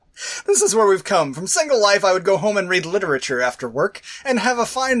This is where we've come. From single life, I would go home and read literature after work, and have a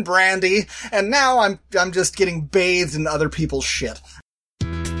fine brandy, and now I'm just getting bathed in other people's shit.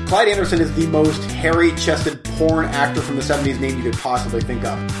 Clyde Anderson is the most hairy-chested porn actor from the 70s name you could possibly think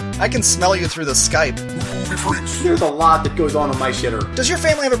of. I can smell you through the Skype. There's a lot that goes on with my shitter. Does your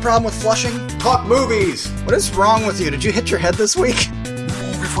family have a problem with flushing? Talk movies! What is wrong with you? Did you hit your head this week?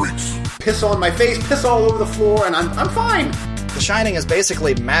 Piss on my face, piss all over the floor, and I'm fine. The Shining is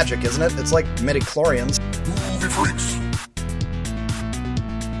basically magic, isn't it? It's like midi-chlorians.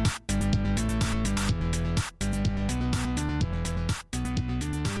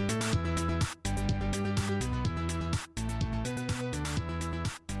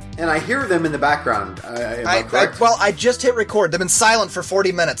 And I hear them in the background. I just hit record. They've been silent for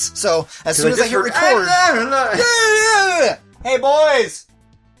 40 minutes. So as soon as I hit record... Hey, boys!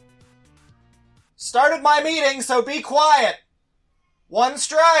 Started my meeting, so be quiet. One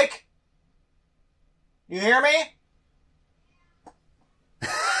strike. You hear me?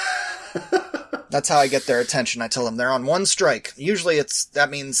 That's how I get their attention. I tell them they're on one strike. Usually that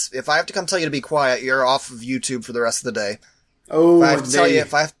means if I have to come tell you to be quiet, you're off of YouTube for the rest of the day. Oh, if I have to tell you,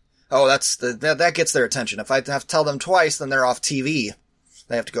 that gets their attention. If I have to tell them twice, then they're off TV.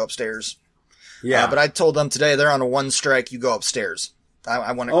 They have to go upstairs. Yeah. But I told them today they're on a one strike. You go upstairs.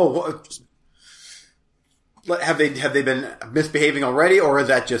 I want to. Oh, have they been misbehaving already, or is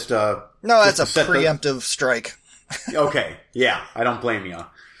that just a? No, that's a preemptive strike. Okay. Yeah, I don't blame you.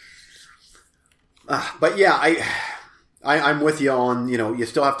 But yeah, I'm with you on. You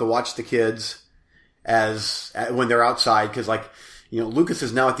still have to watch the kids when they're outside because Lucas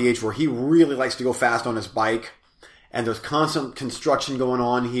is now at the age where he really likes to go fast on his bike, and there's constant construction going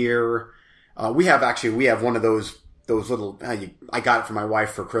on here. We have one of those little, I got it for my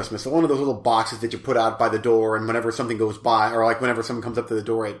wife for Christmas. So one of those little boxes that you put out by the door, and whenever something goes by, or whenever someone comes up to the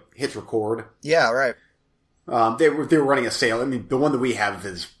door, it hits record. Yeah, right. They were running a sale. I mean, the one that we have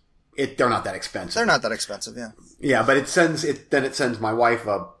they're not that expensive. They're not that expensive, yeah. Yeah, but it sends my wife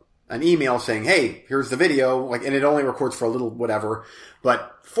an email saying, hey, here's the video, and it only records for a little whatever.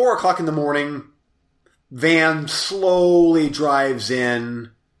 But 4:00 in the morning, van slowly drives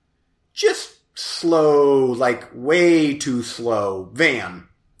in, just slow, way too slow. Van,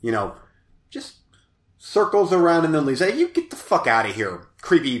 just circles around and then leaves. Hey, you get the fuck out of here,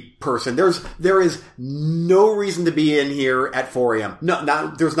 creepy person. There is no reason to be in here at 4 a.m.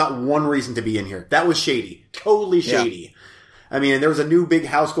 No, there's not one reason to be in here. That was shady. Totally shady. Yeah. I mean, there was a new big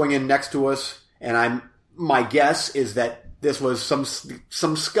house going in next to us, and my guess is that this was some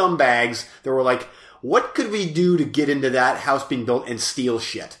scumbags that were like, what could we do to get into that house being built and steal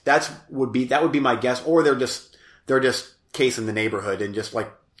shit? That would be my guess. Or they're just casing the neighborhood and just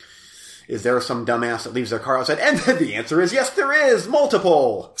is there some dumbass that leaves their car outside? And the answer is yes, there is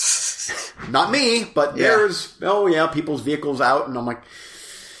multiple. Not me, but there's people's vehicles out, and I'm like.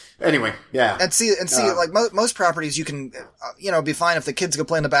 Anyway, yeah. And see, most properties you can, be fine if the kids go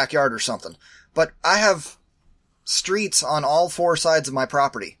play in the backyard or something. But I have streets on all four sides of my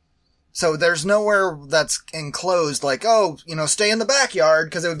property. So there's nowhere that's enclosed stay in the backyard,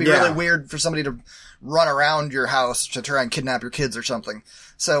 because it would be really weird for somebody to run around your house to try and kidnap your kids or something.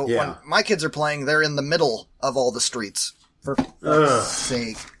 So when my kids are playing, they're in the middle of all the streets. For fuck's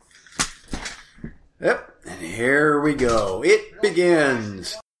sake. Yep. And here we go. It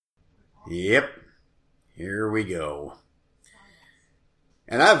begins. Yep. Here we go.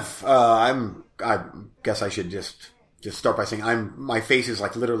 And I guess I should just start by saying my face is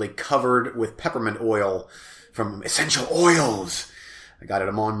literally covered with peppermint oil from Essential Oils. I got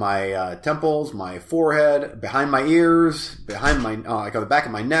them on my temples, my forehead, behind my ears, behind my the back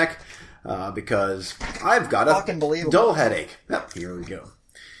of my neck, because I've got a dull headache. Yep, here we go.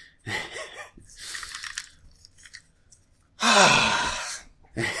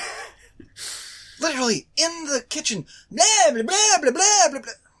 Literally in the kitchen. Blah, blah, blah, blah, blah, blah,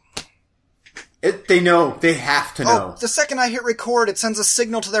 blah. They know. They have to know. The second I hit record, it sends a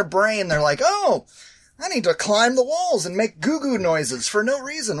signal to their brain. They're like, oh, I need to climb the walls and make goo-goo noises for no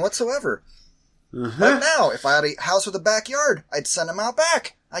reason whatsoever. Uh-huh. But now, if I had a house with a backyard, I'd send them out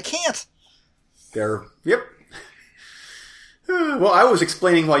back. I can't. Yep. Well, I was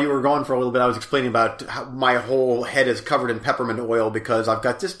explaining while you were gone for a little bit, I was explaining about how my whole head is covered in peppermint oil because I've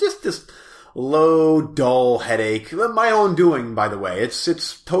got this low, dull headache. My own doing, by the way.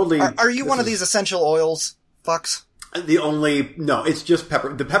 It's totally... Are you one of these essential oils fucks? No, it's just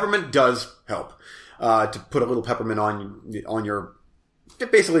pepper. The peppermint does help. To put a little peppermint on your...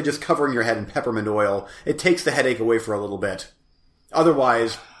 Basically just covering your head in peppermint oil. It takes the headache away for a little bit.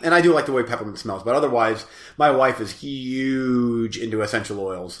 otherwise, and I do like the way peppermint smells, but otherwise, my wife is huge into essential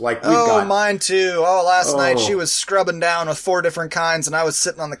oils. Like mine too. Last night she was scrubbing down with 4 different kinds, and I was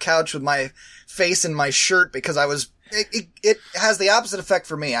sitting on the couch with my face in my shirt because it has the opposite effect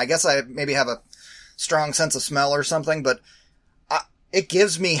for me. I guess I maybe have a strong sense of smell or something, but it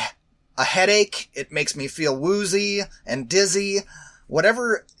gives me a headache. It makes me feel woozy and dizzy.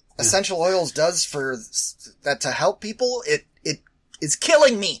 Whatever essential oils does for that to help people, it is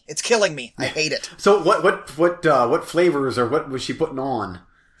killing me. It's killing me. I hate it. So what flavors or what was she putting on?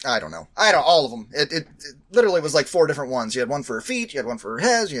 I don't know. All of them. It literally was like 4 different ones. You had one for her feet, you had one for her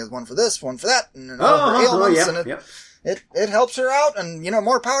head, you had one for this, one for that, and all her ailments. It helps her out, and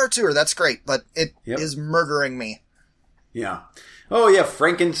more power to her. That's great, but it is murdering me. Yeah. Oh yeah,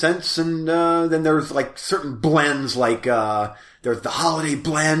 frankincense, and then there's like certain blends, like there's the holiday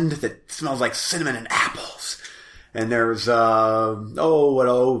blend that smells like cinnamon and apples. And there's, Germ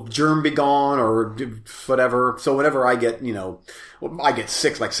Be Gone or whatever. So whenever I get, I get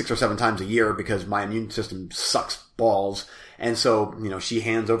sick like 6 or 7 times a year because my immune system sucks balls. And so, she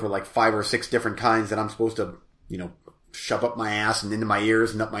hands over like 5 or 6 different kinds that I'm supposed to, shove up my ass and into my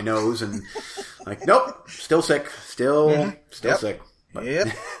ears and up my nose. And like, nope, still sick. Still sick. But. Yep.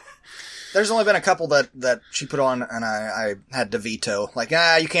 There's only been a couple that she put on and I had to veto. Like,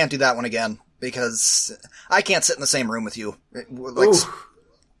 you can't do that one again. Because I can't sit in the same room with you.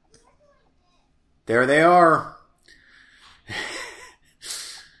 There they are.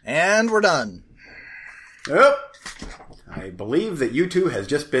 And we're done. Yep. I believe that U2 has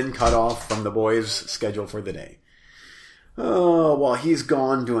just been cut off from the boys' schedule for the day. Oh, while he's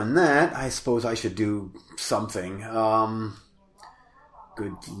gone doing that, I suppose I should do something.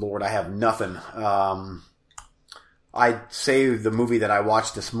 Good Lord, I have nothing. I'd say the movie that I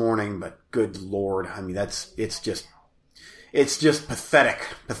watched this morning, but good Lord, I mean, it's just pathetic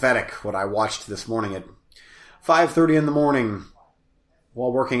what I watched this morning at 5:30 in the morning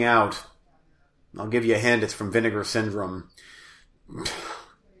while working out. I'll give you a hint, it's from Vinegar Syndrome. I'm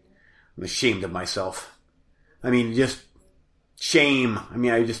ashamed of myself. I mean, just shame. I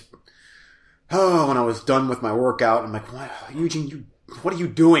mean, when I was done with my workout, I'm like, what, Eugene, what are you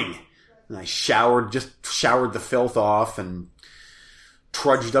doing? And I showered the filth off and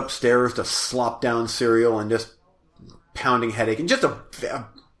trudged upstairs to slop down cereal and just pounding headache. And just a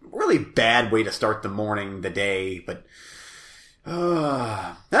really bad way to start the morning, the day. But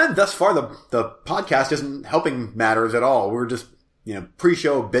and thus far, the podcast isn't helping matters at all. We're just,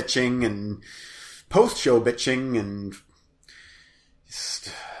 pre-show bitching and post-show bitching and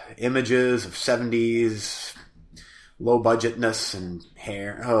just images of 70s low budgetness and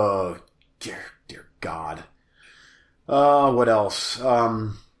hair. Oh, dear God. What else?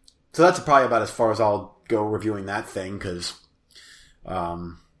 So that's probably about as far as I'll go reviewing that thing, because I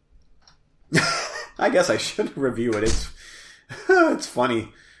guess I should review it. It's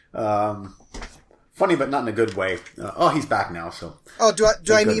funny. Funny, but not in a good way. He's back now, so. Oh, do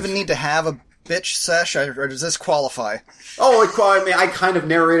I even need to have a bitch sesh, or does this qualify? I kind of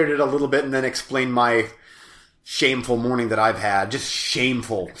narrated it a little bit and then explained my shameful morning that I've had. Just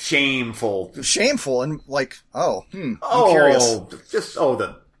shameful. And I'm curious.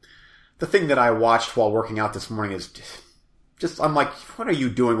 The thing that I watched while working out this morning is just, I'm like, what are you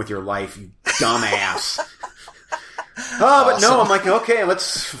doing with your life, you dumbass? But no, I'm like, okay,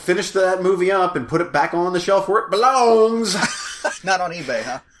 let's finish that movie up and put it back on the shelf where it belongs. Not on eBay,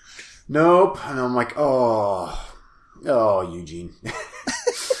 huh? Nope. And I'm like, Eugene.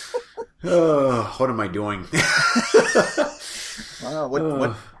 What am I doing?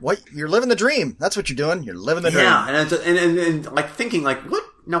 What? You're living the dream. That's what you're doing. You're living the dream. Yeah, and like thinking like,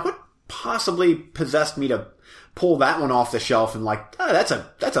 what possibly possessed me to pull that one off the shelf and like, that's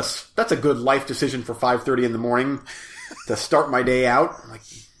a good life decision for 5:30 in the morning to start my day out. I'm like,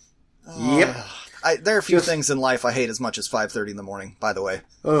 yep. There are a few things in life I hate as much as 5:30 in the morning, by the way.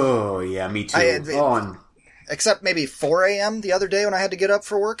 Oh, yeah, me too. Except maybe 4 a.m. the other day when I had to get up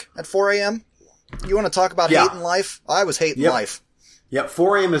for work at 4 a.m. You want to talk about hating life? I was hating life. Yep,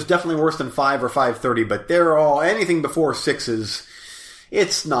 4 a.m. is definitely worse than 5 or 5:30, but anything before 6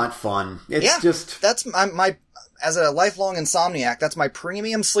 it's not fun. It's just... That's my as a lifelong insomniac, that's my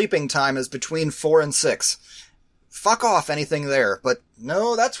premium sleeping time is between 4 and 6. Fuck off anything there. But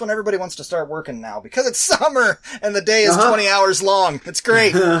no, that's when everybody wants to start working now because it's summer and the day is 20 hours long. It's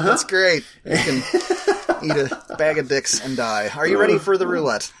great. It's great. You can eat a bag of dicks and die. Are you ready for the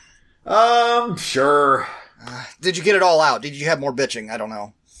roulette? Sure. Did you get it all out? Did you have more bitching? I don't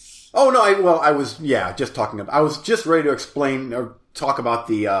know. Oh, no, I was just talking about, I was just ready to explain or talk about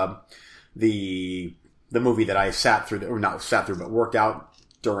the the movie that I sat through, or not sat through, but worked out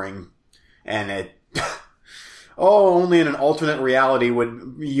during, and it, only in an alternate reality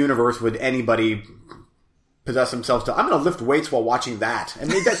universe would anybody possess themselves to, I'm going to lift weights while watching that. I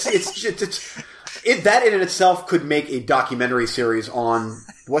mean, that in itself could make a documentary series on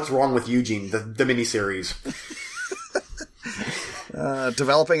What's Wrong with Eugene, the miniseries.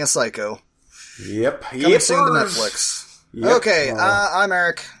 Developing a Psycho. Yep. Coming soon to Netflix. Yep. Okay, I'm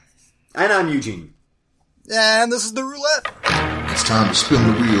Eric. And I'm Eugene. And this is The Roulette. It's time to spin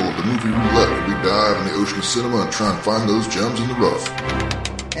the wheel of the movie roulette where we dive in the ocean of cinema and try and find those gems in the rough.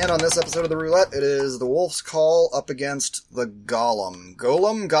 And on this episode of The Roulette, it is The Wolf's Call up against the Golem.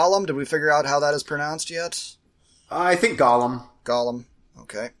 Gollum? Did we figure out how that is pronounced yet? I think Gollum. Gollum.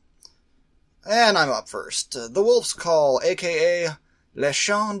 Okay. And I'm up first. The Wolf's Call, a.k.a. Le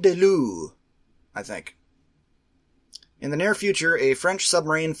Chant de Loup, I think. In the near future, a French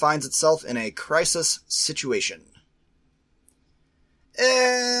submarine finds itself in a crisis situation.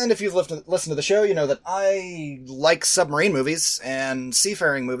 And if you've listened to the show, you know that I like submarine movies and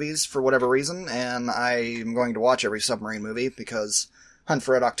seafaring movies for whatever reason, and I am going to watch every submarine movie because Hunt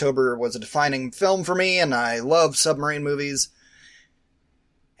for Red October was a defining film for me, and I love submarine movies.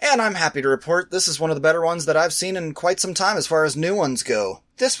 And I'm happy to report this is one of the better ones that I've seen in quite some time as far as new ones go.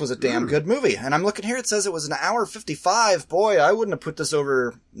 This was a damn good movie, and I'm looking here, it says it was an hour 55. Boy, I wouldn't have put this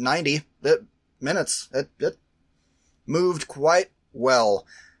over 90 minutes. It moved quite well.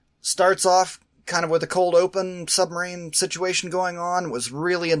 Starts off kind of with a cold open submarine situation going on. It was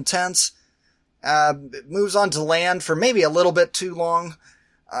really intense. It moves on to land for maybe a little bit too long.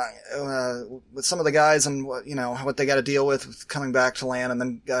 With some of the guys and what they got to deal with coming back to land and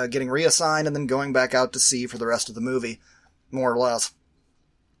then getting reassigned and then going back out to sea for the rest of the movie, more or less.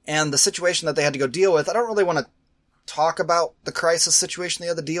 And the situation that they had to go deal with, I don't really want to talk about the crisis situation they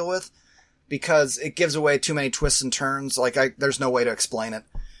had to deal with, because it gives away too many twists and turns. There's no way to explain it.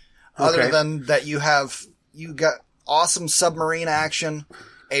 Okay. Other than that you got awesome submarine action,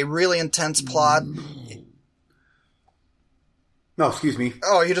 a really intense plot. No, excuse me.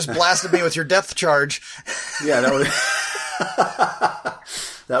 Oh, you just blasted me with your depth charge. Yeah,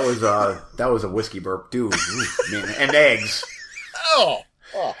 that was a whiskey burp, dude. Man, and eggs. Oh.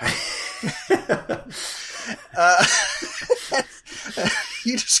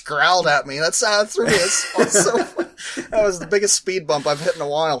 You just growled at me. That threw me. That was the biggest speed bump I've hit in a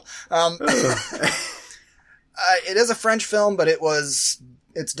while. It is a French film, but it's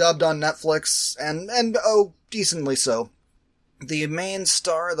dubbed on Netflix, and decently so. The main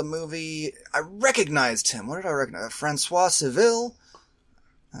star of the movie, I recognized him. What did I recognize? Francois Civil.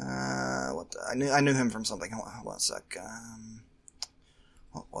 I knew him from something. Hold on a sec.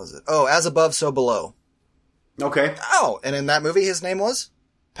 What was it? Oh, As Above, So Below. Okay. Oh, and in that movie, his name was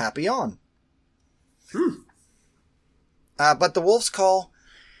Papillon. But The Wolf's Call,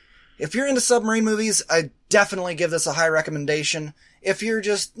 if you're into submarine movies, I definitely give this a high recommendation. If you're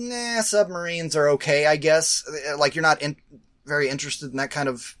just, submarines are okay, I guess. Like, you're not very interested in that kind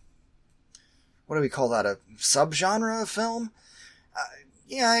of, what do we call that, a subgenre of film?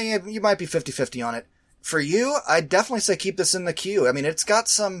 You might be 50-50 on it. For you, I'd definitely say keep this in the queue. I mean, it's got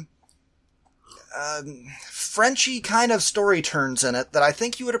some Frenchy kind of story turns in it that I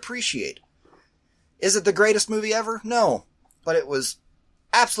think you would appreciate. Is it the greatest movie ever? No. But it was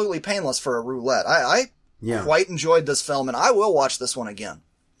absolutely painless for a roulette. I quite enjoyed this film, and I will watch this one again.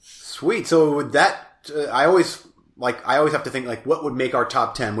 Sweet. So would that, I always have to think, what would make our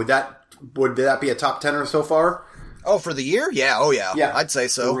top 10? Would that be a top 10er so far? Oh, for the year? Yeah. Oh, yeah. Yeah. I'd say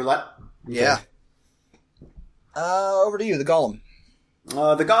so. The roulette? Okay. Yeah. Over to you, The Golem.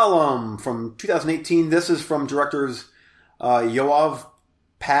 The Golem from 2018. This is from directors Yoav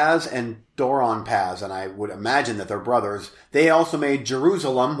Paz and Doron Paz, and I would imagine that they're brothers. They also made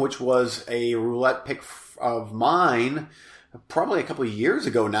Jerusalem, which was a roulette pick of mine probably a couple of years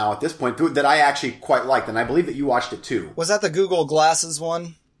ago now at this point, that I actually quite liked, and I believe that you watched it too. Was that the Google Glasses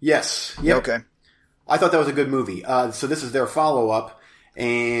one? Yes. Yep. Okay. I thought that was a good movie. So this is their follow-up,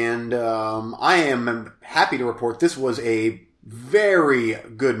 and I am happy to report this was a very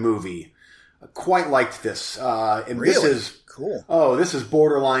good movie. I quite liked this. And really? This is cool. Oh, this is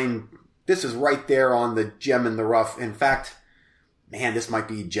borderline. This is right there on the gem in the rough. In fact, man, this might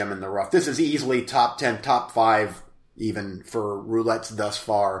be gem in the rough. This is easily top 10, top 5 even for roulettes thus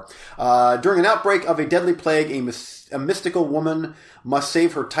far. During an outbreak of a deadly plague, a mystical woman must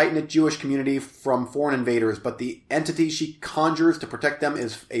save her tight-knit Jewish community from foreign invaders, but the entity she conjures to protect them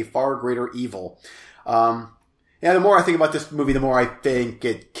is a far greater evil. The more I think about this movie, the more I think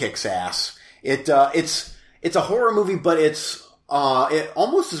it kicks ass. It's a horror movie, but it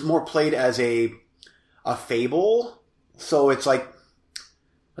almost is more played as a a fable. So it's like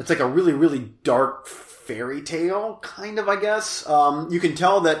a really, really dark fairy tale, kind of, I guess. You can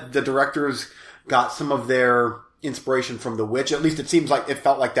tell that the directors got some of their inspiration from The Witch. At least it seems like it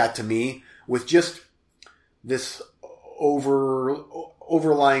felt like that to me, with just this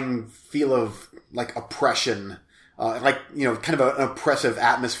overlying feel of like oppression, kind of an oppressive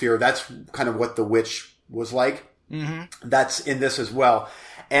atmosphere. That's kind of what The Witch was like. Mm-hmm. That's in this as well.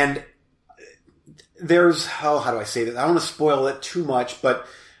 And there's, how do I say that? I don't want to spoil it too much, but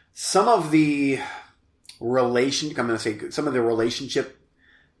some of the relationship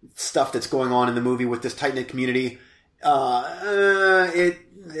stuff that's going on in the movie with this tight-knit community, it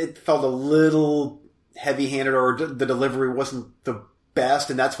felt a little heavy-handed, or the delivery wasn't the best,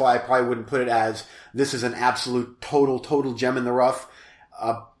 and that's why I probably wouldn't put it as this is an absolute total gem in the rough.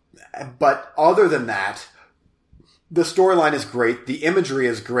 But other than that, the storyline is great. The imagery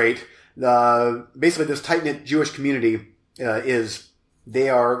is great. Basically, this tight-knit Jewish community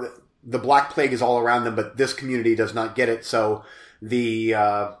the Black Plague is all around them, but this community does not get it. So the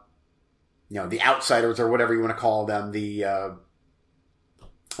outsiders, or whatever you want to call them,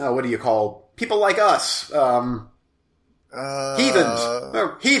 what do you call people like us? Heathens.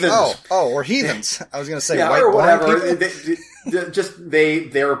 Or heathens. I was going to say white or whatever.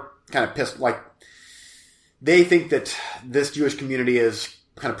 They're kind of pissed. Like, they think that this Jewish community has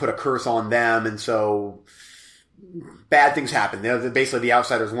kind of put a curse on them, and so bad things happen. Basically, the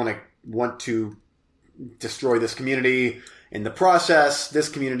outsiders want to destroy this community. In the process, this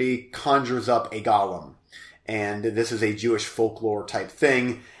community conjures up a golem, and this is a Jewish folklore type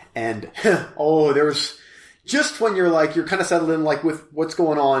thing. And there's just when you're kind of settled in, like, with what's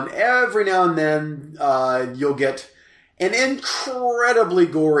going on, every now and then you'll get an incredibly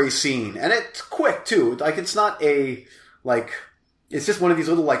gory scene, and it's quick too. Like, it's not it's just one of these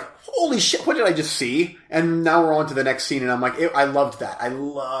little, like, holy shit, what did I just see? And now we're on to the next scene, and I'm like, I loved that.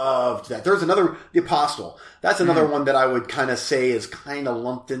 There's another, The Apostle. That's another one that I would kind of say is kind of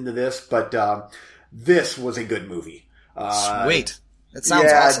lumped into this, but this was a good movie. Sweet. It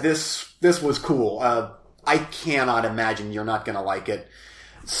sounds awesome. This was cool. I cannot imagine you're not going to like it.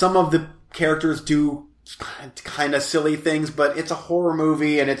 Some of the characters do kind of silly things, but it's a horror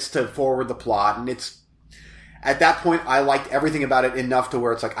movie, and it's to forward the plot, and it's, at that point, I liked everything about it enough to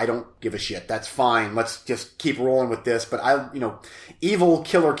where it's like, I don't give a shit. That's fine. Let's just keep rolling with this. But evil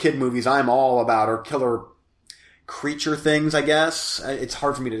killer kid movies I'm all about, or killer creature things, I guess. It's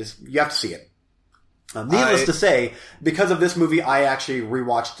hard for me to you have to see it. Needless to say, because of this movie, I actually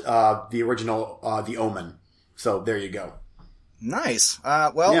rewatched the original The Omen. So there you go. Nice.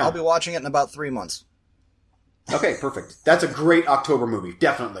 I'll be watching it in about 3 months. Okay, perfect. That's a great October movie.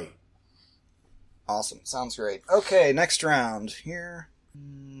 Definitely. Awesome. Sounds great. Okay, next round here.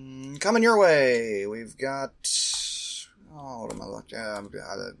 Coming your way. We've got... what am I looking at?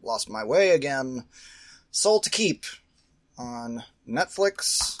 I lost my way again. Soul to Keep on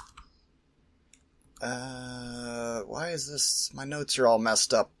Netflix. Why is this... My notes are all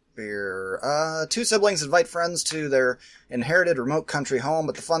messed up here. Two siblings invite friends to their inherited remote country home,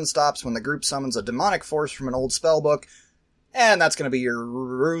 but the fun stops when the group summons a demonic force from an old spell book. And that's going to be your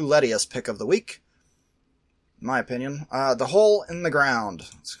roulettiest pick of the week. In my opinion. The Hole in the Ground.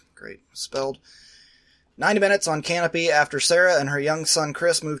 That's great spelled. 90 minutes on Canopy. After Sarah and her young son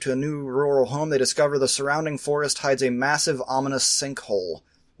Chris move to a new rural home, they discover the surrounding forest hides a massive, ominous sinkhole.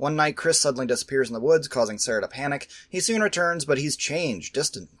 One night, Chris suddenly disappears in the woods, causing Sarah to panic. He soon returns, but he's changed,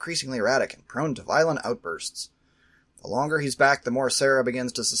 distant, increasingly erratic, and prone to violent outbursts. The longer he's back, the more Sarah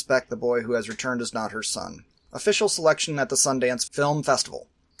begins to suspect the boy who has returned is not her son. Official selection at the Sundance Film Festival.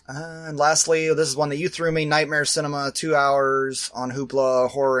 And lastly, this is one that you threw me, Nightmare Cinema, 2 hours on Hoopla,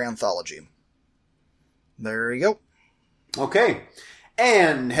 horror anthology. There you go. Okay.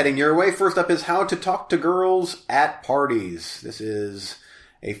 And heading your way, first up is How to Talk to Girls at Parties. This is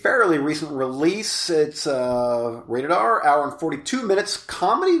a fairly recent release. It's rated R, hour and 42 minutes,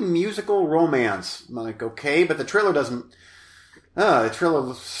 comedy musical romance. I'm like, okay, but the trailer doesn't... the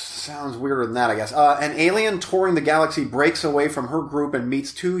trailer sounds weirder than that, I guess. An alien touring the galaxy breaks away from her group and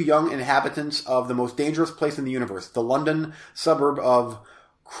meets two young inhabitants of the most dangerous place in the universe, the London suburb of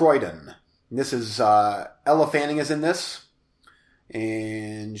Croydon. This is, Ella Fanning is in this,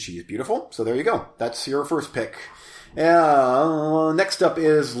 and she's beautiful, so there you go. That's your first pick. Next up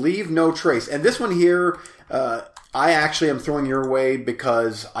is Leave No Trace, and this one here, I actually am throwing your way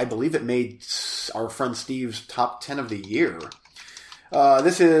because I believe it made our friend Steve's top 10 of the year.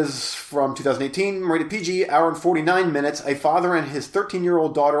 This is from 2018, rated PG, hour and 49 minutes. A father and his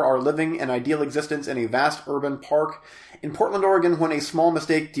 13-year-old daughter are living an ideal existence in a vast urban park in Portland, Oregon, when a small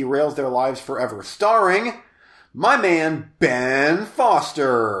mistake derails their lives forever. Starring my man, Ben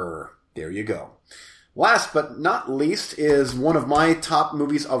Foster. There you go. Last but not least is one of my top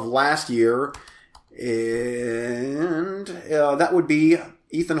movies of last year, and that would be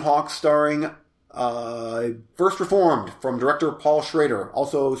Ethan Hawke starring First Reformed from director Paul Schrader,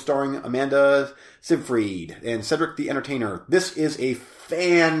 also starring Amanda Seyfried and Cedric the Entertainer. This is a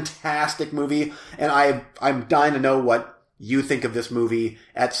fantastic movie, and I'm dying to know what you think of this movie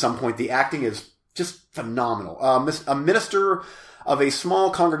at some point. The acting is just phenomenal. A minister of a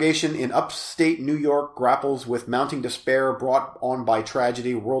small congregation in upstate New York grapples with mounting despair brought on by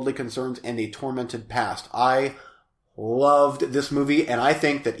tragedy, worldly concerns, and a tormented past. I loved this movie, and I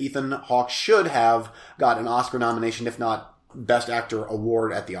think that Ethan Hawke should have got an Oscar nomination, if not Best Actor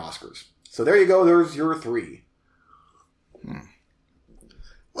award at the Oscars. So there you go. There's your 3.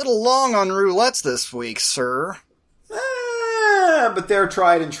 Little long on roulettes this week, sir. But they're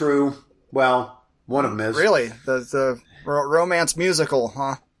tried and true. Well, one of them is. Really? The romance musical,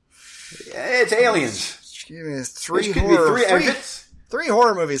 huh? It's Aliens. Give me three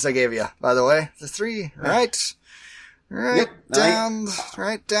horror movies I gave you, by the way. The 3, right? Right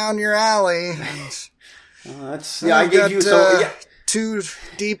down your alley. I gave you 2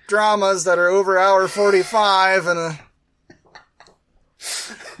 deep dramas that are over hour 45 and a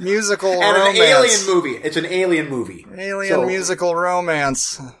musical and romance. An alien movie. It's an alien movie. Musical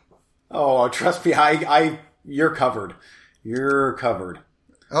romance. Oh, trust me, you're covered. You're covered.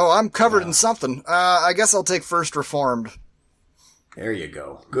 Oh, I'm covered in something. I guess I'll take First Reformed. There you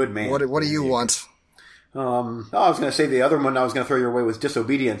go. Good man. What do you want? I was going to say the other one I was going to throw your way was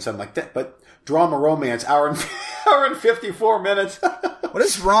Disobedience. I'm like, that, but drama romance, hour and 54 minutes. What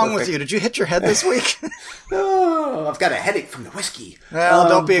is wrong with you? Did you hit your head this week? Oh, I've got a headache from the whiskey. Well,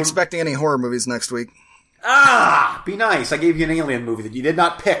 don't be expecting any horror movies next week. Be nice. I gave you an alien movie that you did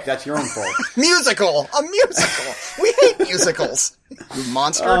not pick. That's your own fault. A musical. We hate musicals. You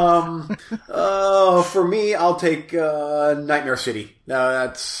monster. For me, I'll take Nightmare City.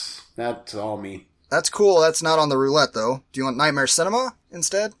 That's all me. That's cool. That's not on the roulette, though. Do you want Nightmare Cinema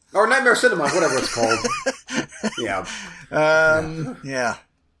instead? Or Nightmare Cinema, whatever it's called. Yeah. Yeah.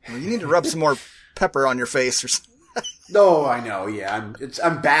 Well, you need to rub some more pepper on your face or something. No, I know. Yeah,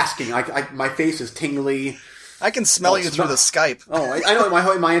 I'm basking. My face is tingly. I can smell you through the Skype. Oh, I know.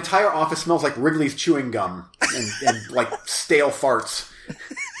 My entire office smells like Wrigley's chewing gum and like stale farts.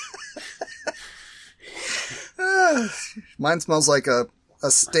 Mine smells like a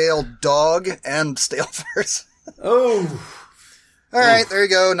stale dog and stale farts. Oh. All right, there you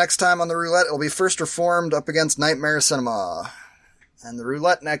go. Next time on the roulette, it'll be First Reformed up against Nightmare Cinema. And the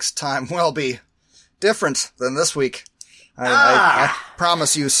roulette next time will be different than this week. I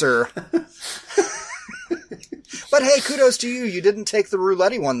promise you, sir. But hey, kudos to you. You didn't take the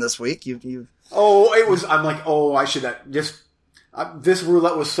roulette one this week. You. Oh, it was. I'm like, I should have just. This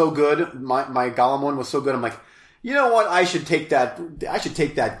roulette was so good. My Gollum one was so good. I'm like, you know what? I should take that. I should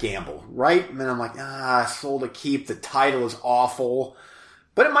take that gamble, right? And then I'm like, Soul to Keep. The title is awful,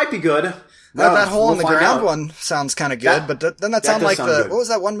 but it might be good. That hole in the ground one sounds kind of good, but doesn't that sound like good. What was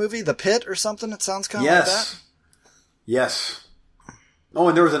that one movie, The Pit or something? It sounds kind of like that. Yes. Oh,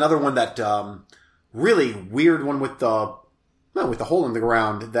 and there was another one that really weird one with the hole in the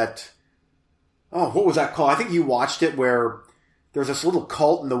ground. That what was that called? I think you watched it, where there's this little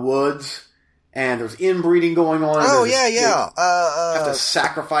cult in the woods, and there's inbreeding going on. Oh yeah. Have to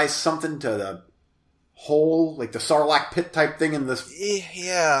sacrifice something to the hole, like the Sarlacc pit type thing in this.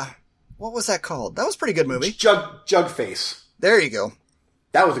 Yeah. What was that called? That was a pretty good movie. Jugface. There you go.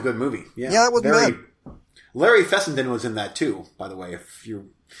 That was a good movie. Yeah, that was bad. Larry Fessenden was in that too, by the way, if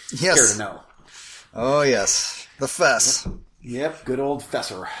you care to know. Oh, yes. The Fess. Yep, good old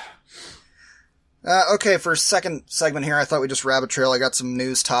Fesser. Okay, for second segment here, I thought we'd just rabbit trail. I got some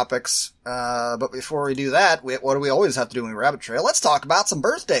news topics. But before we do that, what do we always have to do when we rabbit trail? Let's talk about some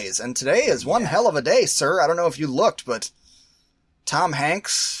birthdays. And today is one hell of a day, sir. I don't know if you looked, but Tom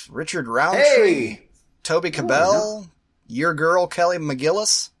Hanks, Richard Roundtree, Toby Cabell, your girl, Kelly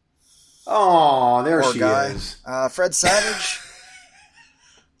McGillis. Oh, there she is. Fred Savage.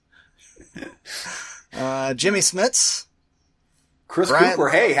 Jimmy Smits. Chris Cooper,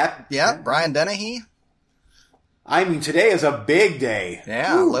 hey. Brian Dennehy. I mean, today is a big day.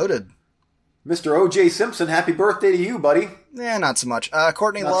 Yeah, loaded. Mr. O.J. Simpson, happy birthday to you, buddy. Not so much.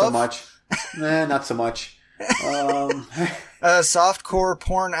 Courtney Not Love. so much. Not so much. Softcore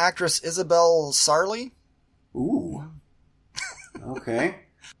porn actress Isabel Sarli. Ooh. Okay.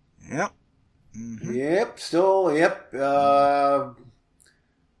 Yep. Yep. Still. Yep.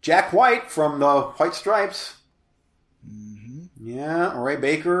 Jack White from the White Stripes. Yeah. Ray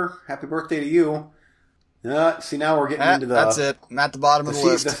Baker. Happy birthday to you. See, now we're getting into the. That's it. I'm at the bottom of the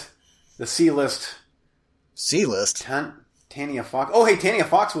list. The C list. C list. Tanya Fox. Oh, hey, Tanya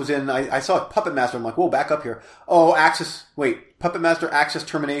Fox was in. I saw Puppet Master. I'm like, whoa, back up here. Oh, Axis. Wait, Puppet Master, Axis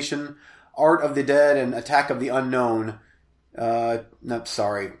Termination, Art of the Dead, and Attack of the Unknown. No,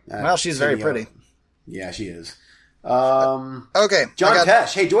 sorry. Well, she's very pretty. Yeah, she is. Okay. John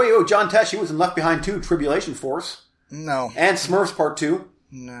Tesh. Hey, John Tesh. He was in Left Behind 2, Tribulation Force. No. And Smurfs Part 2.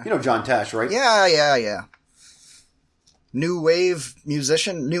 No. You know John Tesh, right? Yeah. New age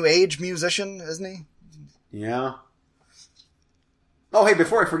musician, isn't he? Yeah. Oh, hey,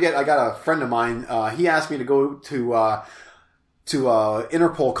 before I forget, I got a friend of mine. He asked me to go to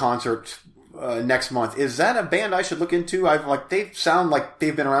Interpol concert next month. Is that a band I should look into? They sound like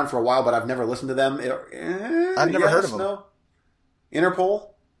they've been around for a while, but I've never listened to them. I've never heard of them. No?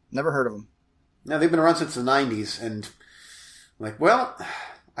 Interpol? Never heard of them. No, they've been around since the 90s, and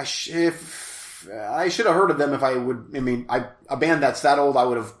I should have heard of them if I would. I mean, a band that's that old, I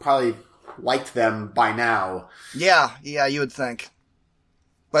would have probably liked them by now. Yeah, you would think.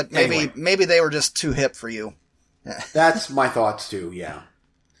 But maybe they were just too hip for you. That's my thoughts too, yeah.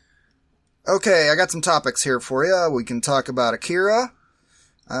 Okay, I got some topics here for you. We can talk about Akira.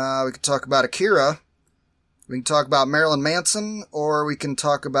 We can talk about Marilyn Manson, or we can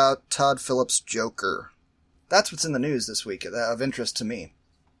talk about Todd Phillips' Joker. That's what's in the news this week of interest to me.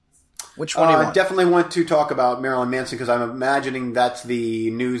 Which one do you want? I definitely want to talk about Marilyn Manson because I'm imagining that's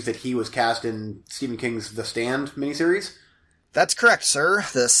the news that he was cast in Stephen King's The Stand miniseries. That's correct, sir.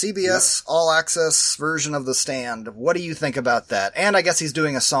 The CBS All-Access version of The Stand. What do you think about that? And I guess he's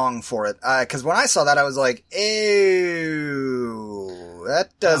doing a song for it. Because when I saw that, I was like, ew,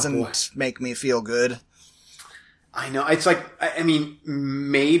 that doesn't make me feel good. I know. It's like, I mean,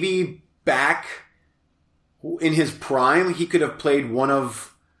 maybe back in his prime, he could have played one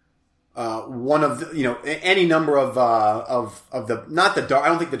of the, any number of the, not the dark, I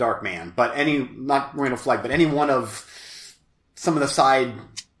don't think the Dark Man, but not Randall Flagg, but any one of some of the side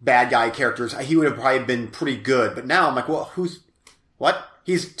bad guy characters, he would have probably been pretty good. But now I'm like, well, what?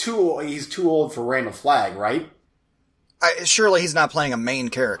 He's too old for Randall Flagg, right? Surely he's not playing a main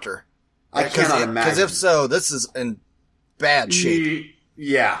character. I cannot imagine. Because if so, this is in bad shape.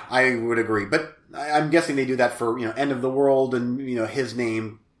 Yeah, I would agree. But I'm guessing they do that for, End of the World, and, his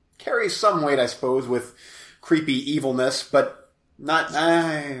name carries some weight, I suppose, with creepy evilness, but not...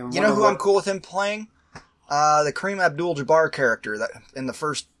 You know who I'm cool with him playing? The Kareem Abdul-Jabbar character that in the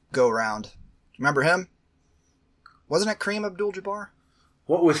first go-round. Remember him? Wasn't it Kareem Abdul-Jabbar?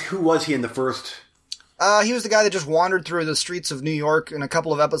 Who was he in the first... He was the guy that just wandered through the streets of New York in a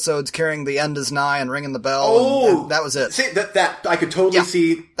couple of episodes carrying The End Is Nigh and ringing the bell. Oh! And that was it. See, that I could totally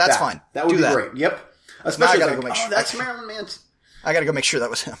see that's fine. That would be great. Yep. Especially now I gotta go make sure. That's Marilyn Manson. I gotta go make sure that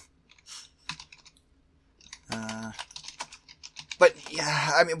was him. But,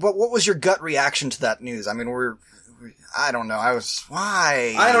 yeah, I mean, what was your gut reaction to that news? I mean, I don't know.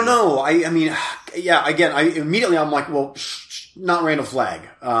 Why? I don't know. I mean, yeah, again, I'm like, well, not Randall Flagg.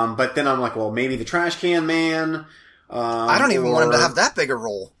 But then I'm like, well, maybe the Trash Can Man. I don't even want him to have that big a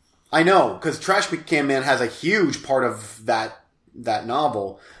role. I know, because Trash Can Man has a huge part of that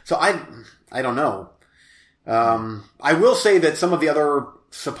novel. So I don't know. I will say that some of the other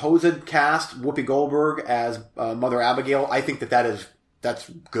supposed cast, Whoopi Goldberg as Mother Abigail, I think that's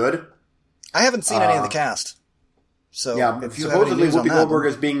good. I haven't seen any of the cast. So yeah, if you supposedly have any news Whoopi on Goldberg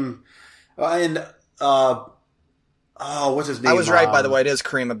is being what's his name? I was right, by the way. It is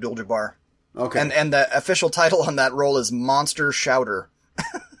Kareem Abdul-Jabbar. Okay, and the official title on that role is Monster Shouter.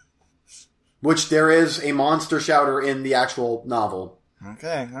 Which there is a monster shouter in the actual novel.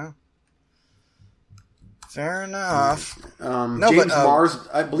 Okay, huh? Fair enough.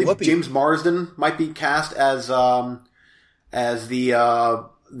 I believe Whoopi. James Marsden might be cast as the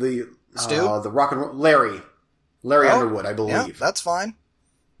Stu? The rock and roll Larry Underwood, I believe. Yeah, that's fine.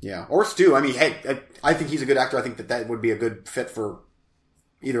 Yeah, or Stu. I mean, hey, I think he's a good actor. I think that would be a good fit for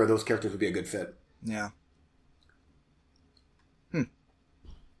either of those characters. Would be a good fit. Yeah.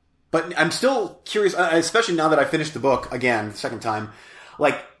 But I'm still curious, especially now that I finished the book again, the second time,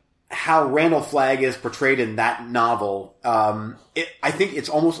 like how Randall Flagg is portrayed in that novel. I think it's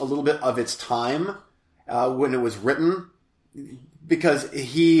almost a little bit of its time when it was written, because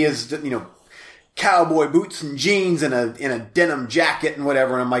he is, cowboy boots and jeans and a denim jacket and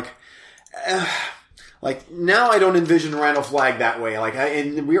whatever. And I'm like now I don't envision Randall Flagg that way.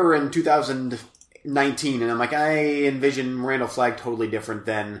 We were in 2008 19, and I'm like, I envision Randall Flagg totally different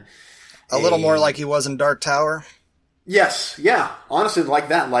than a little more like he was in Dark Tower. Yes, yeah, honestly, like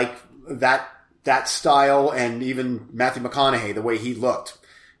that style, and even Matthew McConaughey, the way he looked,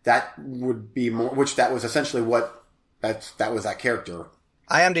 that would be more. Which that was essentially what that was that character.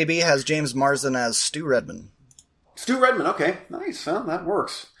 IMDb has James Marsden as Stu Redman. Stu Redman, okay, nice, huh? That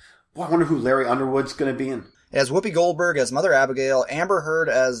works. Boy, I wonder who Larry Underwood's going to be in. It has Whoopi Goldberg as Mother Abigail, Amber Heard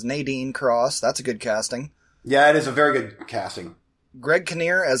as Nadine Cross. That's a good casting. Yeah, it is a very good casting. Greg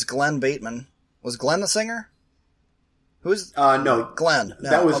Kinnear as Glenn Bateman. Was Glenn the singer? Who's no, Glenn? No,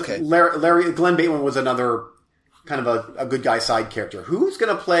 that was okay. Larry. Glenn Bateman was another kind of a good guy side character. Who's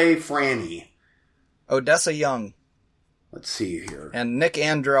going to play Franny? Odessa Young. Let's see here. And Nick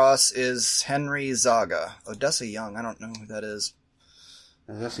Andros is Henry Zaga. Odessa Young. I don't know who that is.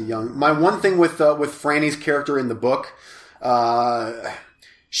 Odessa Young. My one thing with Franny's character in the book,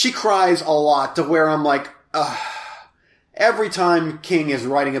 she cries a lot to where I'm like, every time King is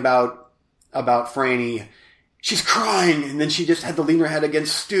writing about Franny, she's crying, and then she just had to lean her head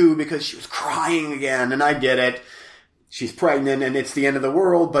against Stu because she was crying again, and I get it. She's pregnant, and it's the end of the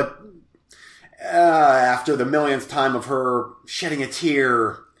world, but after the millionth time of her shedding a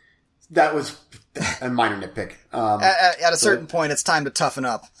tear, that was a minor nitpick. At a certain point, it's time to toughen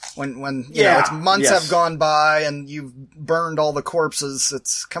up. When you know, it's months have gone by, and you've burned all the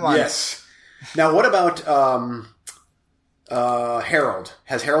corpses, come on. Yes. Now, what about Harold?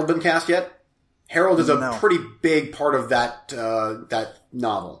 Has Harold been cast yet? Harold is a pretty big part of that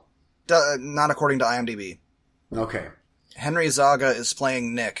novel. Not according to IMDb. Okay. Henry Zaga is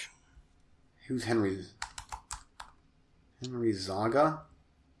playing Nick. Who's Henry? Henry Zaga?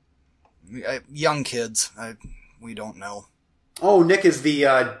 Young kids. We don't know. Oh, Nick is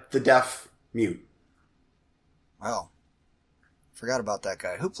the deaf mute. Wow. Forgot about that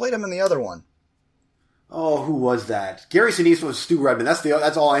guy. Who played him in the other one? Oh, who was that? Gary Sinise was Stu Redman.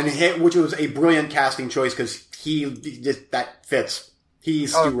 That's all, and which was a brilliant casting choice because that fits.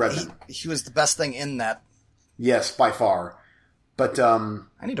 He's Stu Redman. He was the best thing in that. Yes, by far. But I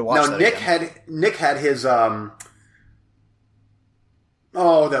need to watch that again. Nick had his the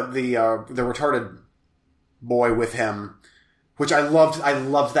retarded boy with him, which I loved. I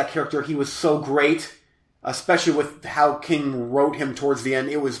loved that character. He was so great, especially with how King wrote him towards the end.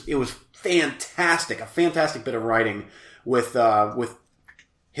 It was fantastic. A fantastic bit of writing with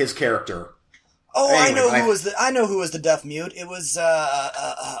his character. Oh, anyway, I know who was the deaf mute. It was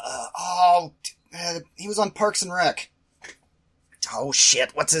he was on Parks and Rec. Oh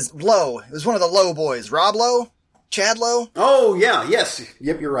shit! What's his Lowe? It was one of the Lowe boys. Rob Lowe, Chad Lowe. Oh yeah, yes,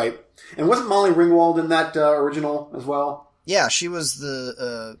 yep, you're right. And wasn't Molly Ringwald in that original as well? Yeah, she was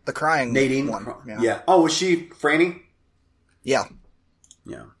the crying Nadine one. Yeah. Oh, was she Franny? Yeah.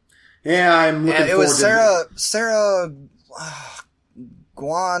 Yeah. Yeah, I'm looking forward to... It was Sarah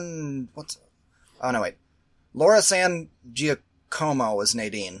Guan... Oh, no, wait. Laura San Giacomo was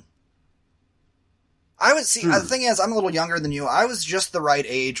Nadine. The thing is, I'm a little younger than you. I was just the right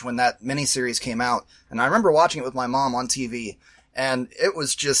age when that miniseries came out, and I remember watching it with my mom on TV, and it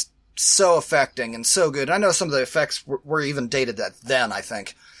was just so affecting and so good. I know some of the effects were even dated then, I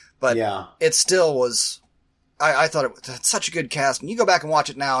think. But it still was... I thought it was such a good cast. And you go back and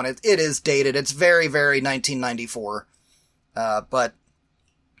watch it now, and it is dated. It's very, very 1994. But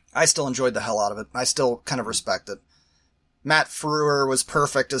I still enjoyed the hell out of it. I still kind of respect it. Matt Frewer was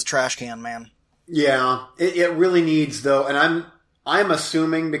perfect as Trash Can Man. Yeah, it really needs, though, and I'm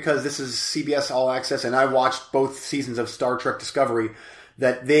assuming, because this is CBS All Access, and I watched both seasons of Star Trek Discovery,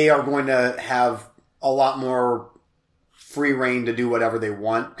 that they are going to have a lot more free reign to do whatever they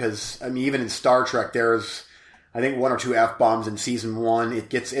want, because, I mean, even in Star Trek, there's, I think, 1 or 2 F-bombs in season 1.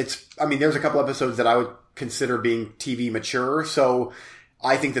 There's a couple episodes that I would consider being TV mature, so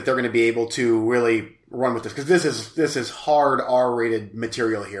I think that they're going to be able to really run with this, because this is hard R-rated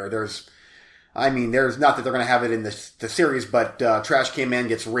material here. There's not that they're going to have it in the series, but Trash Can Man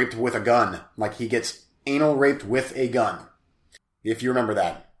gets raped with a gun. Like, he gets anal raped with a gun. If you remember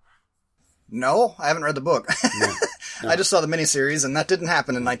that. No, I haven't read the book. No. I just saw the miniseries, and that didn't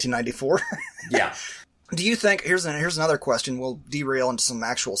happen in 1994. Yeah. Do you think, here's another question, we'll derail into some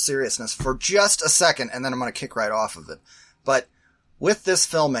actual seriousness for just a second, and then I'm going to kick right off of it. But with this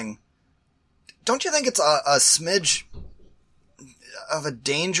filming, don't you think it's a smidge of a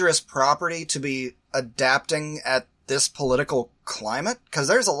dangerous property to be adapting at this political climate? Because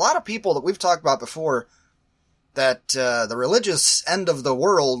there's a lot of people that we've talked about before that the religious end of the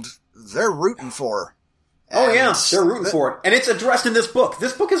world, they're rooting for. Oh yeah, they're rooting for it. And it's addressed in this book.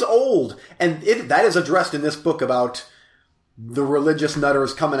 This book is old, and that is addressed in this book about the religious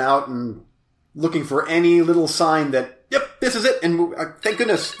nutters coming out and looking for any little sign that, yep, this is it, and thank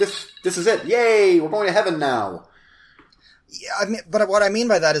goodness, this is it. Yay, we're going to heaven now. Yeah, I mean, but what I mean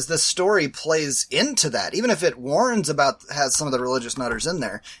by that is this story plays into that. Even if it warns about, has some of the religious nutters in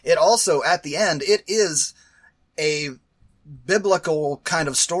there, it also, at the end, it is a biblical kind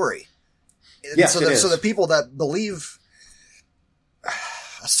of story. Yes, so the people that believe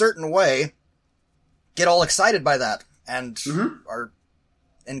a certain way get all excited by that and are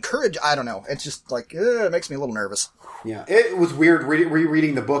encouraged. I don't know. It's just like, it makes me a little nervous. Yeah, it was weird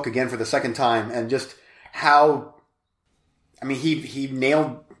rereading the book again for the second time, and just how, I mean, he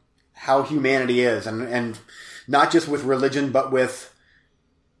nailed how humanity is, and not just with religion, but with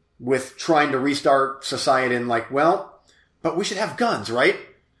trying to restart society, and like, well, but we should have guns, right?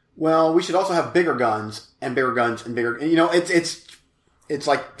 Well, we should also have bigger guns and bigger guns and bigger. You know, it's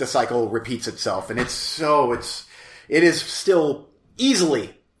like the cycle repeats itself, and it is still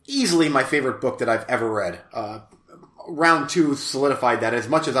easily my favorite book that I've ever read. Round 2 solidified that. As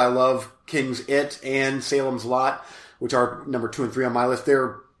much as I love King's It and Salem's Lot, which are number 2 and 3 on my list,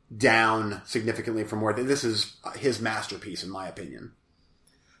 they're down significantly from where this is his masterpiece, in my opinion.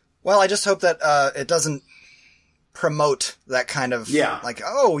 Well, I just hope that it doesn't promote that kind of, like,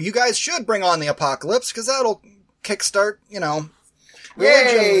 oh, you guys should bring on the apocalypse, because that'll kickstart, religion,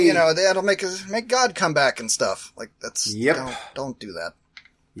 Yay! That'll make God come back and stuff. Like, that's, don't do that.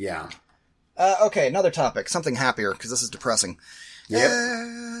 Yeah. Okay, another topic, something happier, because this is depressing. Yep.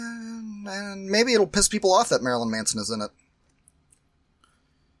 And maybe it'll piss people off that Marilyn Manson is in it.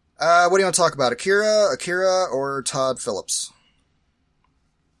 What do you want to talk about? Akira, or Todd Phillips?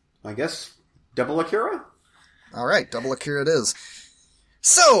 I guess double Akira? All right, double Akira it is.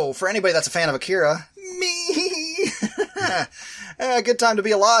 So, for anybody that's a fan of Akira, me, good time to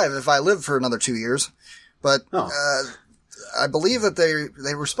be alive if I live for another 2 years. But I believe that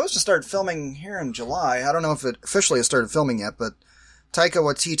they were supposed to start filming here in July. I don't know if it officially has started filming yet, but Taika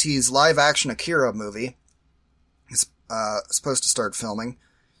Waititi's live-action Akira movie is supposed to start filming.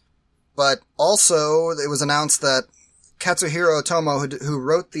 But also, it was announced that Katsuhiro Otomo, who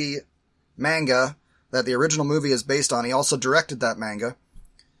wrote the manga that the original movie is based on, he also directed that manga.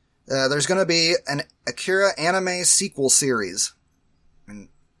 There's going to be an Akira anime sequel series. And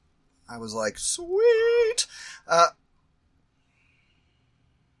I was like, sweet!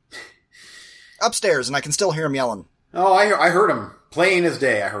 Upstairs, and I can still hear him yelling. Oh, I heard him. Plain as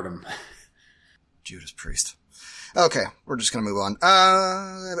day, I heard him. Judas Priest. Okay, we're just going to move on.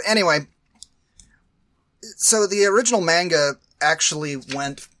 Anyway, so the original manga actually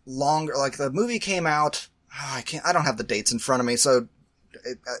went longer. Like, the movie came out, I don't have the dates in front of me, so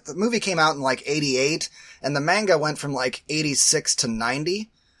the movie came out in like 88, and the manga went from like 86 to 90.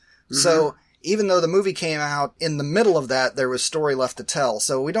 Mm-hmm. So even though the movie came out in the middle of that, there was story left to tell.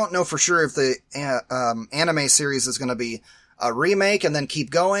 So we don't know for sure if the anime series is going to be a remake and then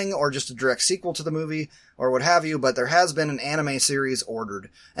keep going, or just a direct sequel to the movie, or what have you, but there has been an anime series ordered.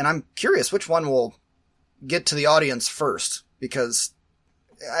 And I'm curious which one will get to the audience first, because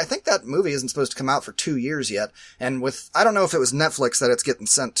I think that movie isn't supposed to come out for 2 years yet. And I don't know if it was Netflix that it's getting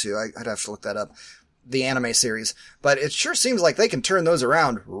sent to. I'd have to look that up. The anime series. But it sure seems like they can turn those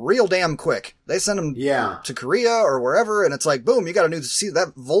around real damn quick. They send them to Korea or wherever, and it's like, boom, you got a new season.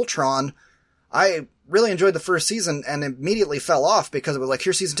 That Voltron, I really enjoyed the first season and immediately fell off because it was like,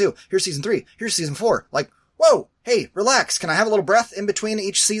 here's season 2, here's season 3, here's season 4. Like, whoa, hey, relax. Can I have a little breath in between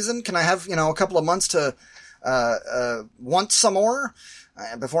each season? Can I have, a couple of months to want some more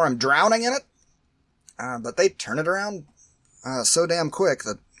before I'm drowning in it? But they turn it around so damn quick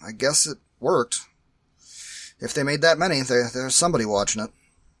that I guess it worked. If they made that many, there's somebody watching it.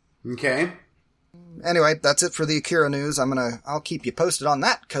 Okay. Anyway, that's it for the Akira news. I'll keep you posted on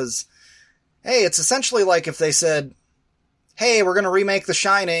that, because, hey, it's essentially like if they said, hey, we're gonna remake The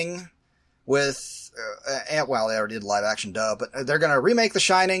Shining with, well, they already did live action, but they're gonna remake The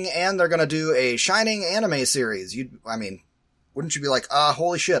Shining, and they're gonna do a Shining anime series. Wouldn't you be like,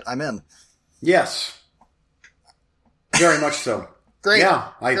 holy shit, I'm in? Yes. Very much so. Great. Yeah,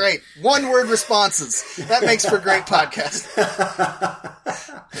 great. One-word responses. That makes for great podcast.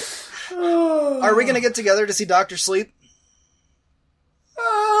 Are we going to get together to see Dr. Sleep?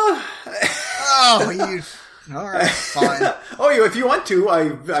 All right, fine. If you want to,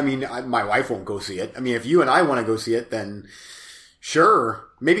 my wife won't go see it. If you and I want to go see it, then sure.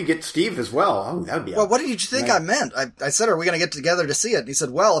 Maybe get Steve as well. Oh, that would be. Well, what did you think I meant? I said, are we going to get together to see it? And he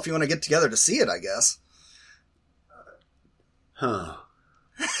said, well, if you want to get together to see it, I guess. Huh.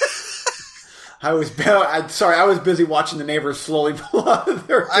 I was busy watching the neighbors slowly pull out of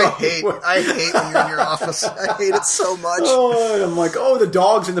their driveway. I hate when you're in your office. I hate it so much. Oh, and I'm like, the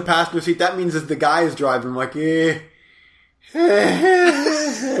dog's in the passenger seat. That means that the guy is driving. I'm like,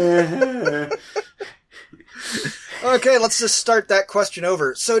 Okay, let's just start that question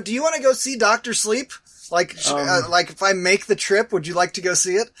over. So, do you want to go see Dr. Sleep? Like if I make the trip, would you like to go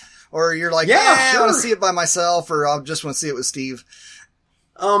see it? Or you're like, I want to see it by myself, or I just want to see it with Steve?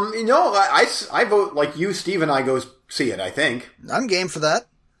 I vote like you, Steve, and I go see it, I think. I'm game for that.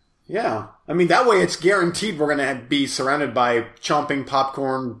 Yeah. I mean, that way it's guaranteed we're going to be surrounded by chomping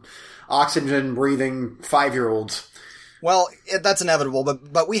popcorn, oxygen-breathing 5-year-olds. Well, that's inevitable,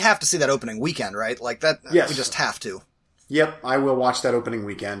 but we have to see that opening weekend, right? Like that, yes. We just have to. Yep, I will watch that opening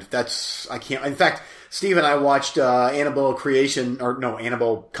weekend. In fact, Steve and I watched Annabelle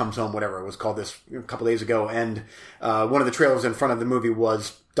Comes Home, whatever it was called this a couple days ago, and one of the trailers in front of the movie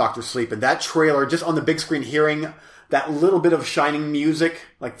was Dr. Sleep, and that trailer, just on the big screen, hearing that little bit of Shining music,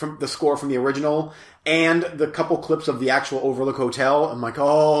 like from the score from the original, and the couple clips of the actual Overlook Hotel, I'm like,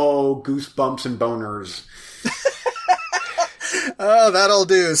 goosebumps and boners. Oh, that'll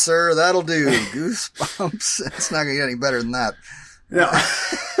do, sir. That'll do. Goosebumps. It's not going to get any better than that. No.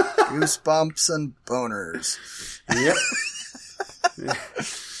 Goosebumps and boners. Yep.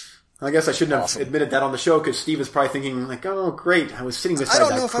 I guess I shouldn't have admitted that on the show because Steve is probably thinking, like, oh, great. I was sitting beside that I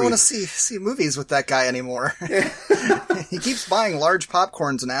don't know if I want to see movies with that guy anymore. He keeps buying large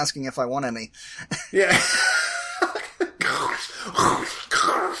popcorns and asking if I want any. Yeah.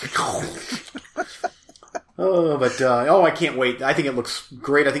 I can't wait. I think it looks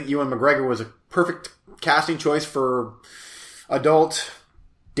great. I think Ewan McGregor was a perfect casting choice for adult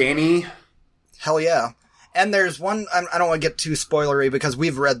Danny. Hell yeah. And there's one, I don't want to get too spoilery because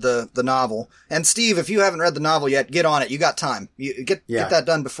we've read the novel. And Steve, if you haven't read the novel yet, get on it. You got time. Get that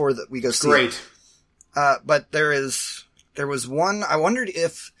done before we go see it. Great. But there was one, I wondered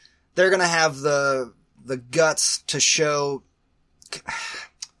if they're going to have the guts to show,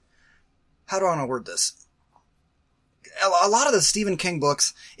 how do I want to word this? A lot of the Stephen King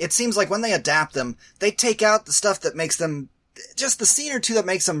books, it seems like when they adapt them, they take out the stuff that makes them, just the scene or two that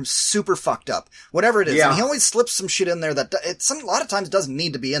makes them super fucked up. Whatever it is. Yeah. And he always slips some shit in there that a lot of times doesn't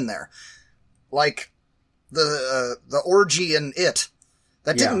need to be in there. Like the orgy in It.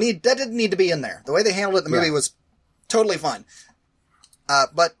 That didn't need to be in there. The way they handled it in the movie was totally fine.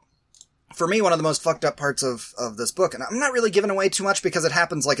 But for me, one of the most fucked up parts of this book, and I'm not really giving away too much because it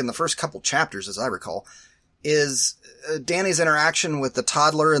happens like in the first couple chapters, as I recall, is Danny's interaction with the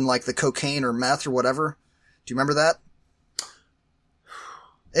toddler and like the cocaine or meth or whatever. Do you remember that?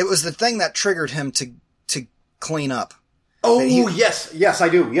 It was the thing that triggered him to clean up. Oh, yes, I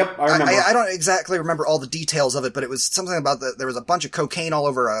do. Yep, I remember. I don't exactly remember all the details of it, but it was something about there was a bunch of cocaine all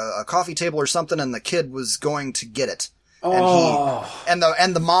over a coffee table or something, and the kid was going to get it. Oh. And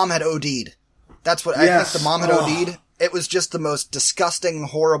the mom had OD'd. That's what I think the mom had OD'd. It was just the most disgusting,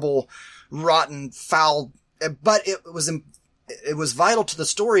 horrible, rotten, foul. But it was vital to the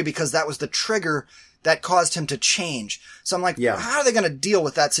story because that was the trigger that caused him to change. So I'm like, how are they going to deal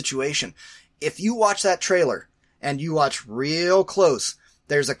with that situation? If you watch that trailer and you watch real close,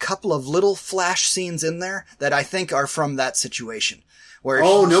 there's a couple of little flash scenes in there that I think are from that situation. Where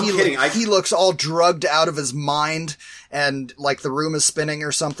he looks all drugged out of his mind and like the room is spinning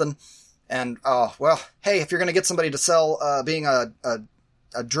or something. And, hey, if you're going to get somebody to sell, being a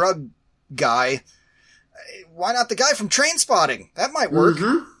drug guy, why not the guy from Trainspotting? That might work.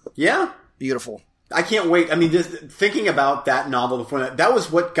 Mm-hmm. Yeah. Beautiful. I can't wait. I mean, just thinking about that novel before that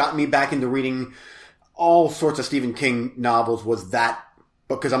was what got me back into reading all sorts of Stephen King novels was that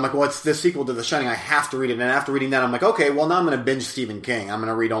book. Because I'm like, well, it's the sequel to The Shining. I have to read it. And after reading that, I'm like, okay, well, now I'm going to binge Stephen King. I'm going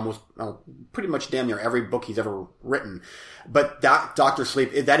to read pretty much damn near every book he's ever written. But Dr.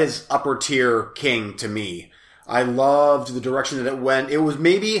 Sleep, that is upper tier King to me. I loved the direction that it went. It was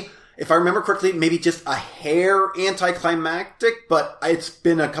maybe, if I remember correctly, maybe just a hair anticlimactic, but it's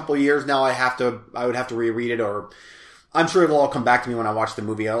been a couple of years now. I would have to reread it, or I'm sure it'll all come back to me when I watch the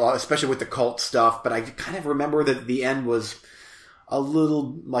movie, especially with the cult stuff. But I kind of remember that the end was a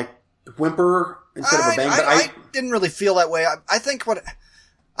little like whimper instead of a bang. But I didn't really feel that way. I think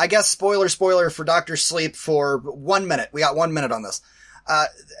I guess spoiler for Dr. Sleep for 1 minute. We got 1 minute on this.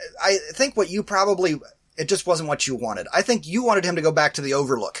 I think what you probably, it just wasn't what you wanted. I think you wanted him to go back to the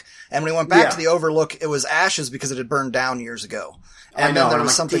Overlook. And when he went back to the Overlook, it was ashes because it had burned down years ago. And then there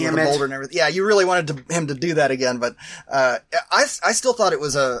was something with the boulder and everything. Yeah, you really wanted him to do that again. But I still thought it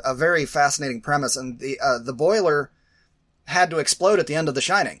was a very fascinating premise. And the boiler had to explode at the end of The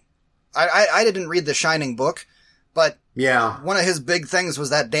Shining. I didn't read The Shining book, but one of his big things was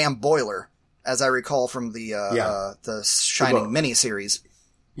that damn boiler. as I recall from the Shining miniseries.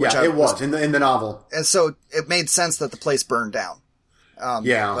 Yeah, it was in the novel. And so it made sense that the place burned down.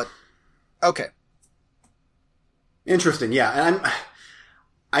 But, okay. Interesting, yeah.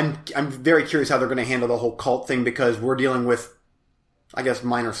 And I'm very curious how they're going to handle the whole cult thing, because we're dealing with, I guess,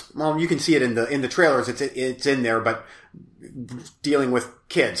 minor. Well, you can see it in the trailers. It's in there, but dealing with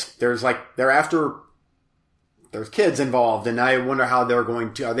kids. There's kids involved, and I wonder how they're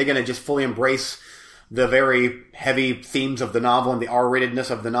going to. Are they going to just fully embrace the very heavy themes of the novel and the R-ratedness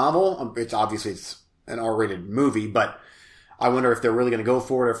of the novel? It's an R-rated movie, but I wonder if they're really going to go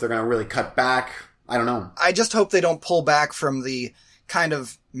for it, or if they're going to really cut back. I don't know. I just hope they don't pull back from the kind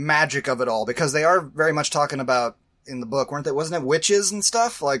of magic of it all, because they are very much talking about, in the book, weren't they? Wasn't it witches and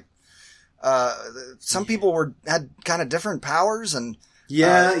stuff? Like, some people had kind of different powers, and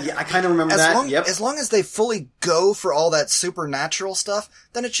yeah, I kind of remember that. Yep. As long as they fully go for all that supernatural stuff,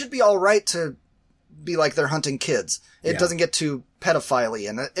 then it should be all right to be like they're hunting kids. It doesn't get too pedophile-y,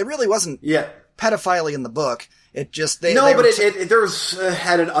 and it really wasn't pedophile-y in the book. It just there's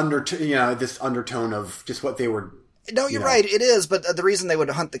had an undertone, this undertone of just what they were. No, you're right. It is, but the reason they would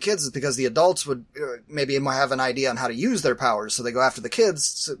hunt the kids is because the adults would maybe have an idea on how to use their powers, so they go after the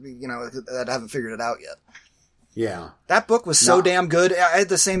kids, that haven't figured it out yet. Yeah, that book was so damn good. I had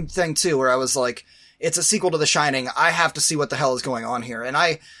the same thing too, where I was like, "It's a sequel to The Shining. I have to see what the hell is going on here." And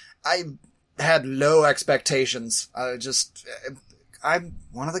I had low expectations. I'm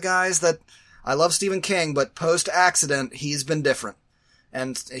one of the guys that I love Stephen King, but post accident, he's been different,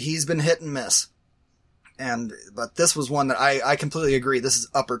 and he's been hit and miss. But this was one that I completely agree. This is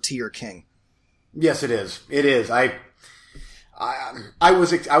upper tier King. Yes, it is. It is. I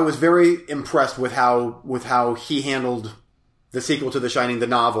was very impressed with how he handled the sequel to The Shining, the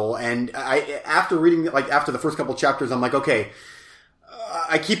novel. And after reading, after the first couple chapters, I'm like, okay,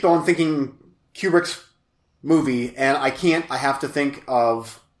 I keep on thinking Kubrick's movie, and I have to think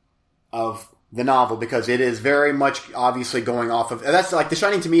of the novel, because it is very much obviously going off of, that's like The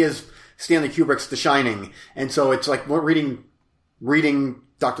Shining to me is Stanley Kubrick's The Shining. And so it's like we're reading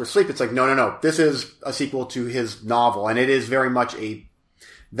Dr. Sleep. It's like, no. This is a sequel to his novel, and it is very much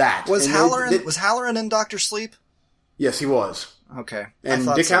that. Was Halloran in Dr. Sleep? Yes, he was. Okay. And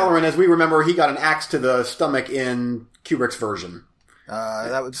Dick Halloran, as we remember, he got an axe to the stomach in Kubrick's version.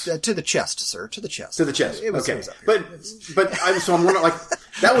 That was to the chest, sir. To the chest. To the chest. It was, okay. It was So I'm wondering,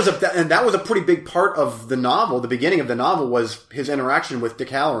 that was a pretty big part of the novel. The beginning of the novel was his interaction with Dick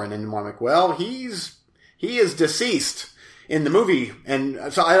Halloran, and I'm like, well, he is deceased in the movie,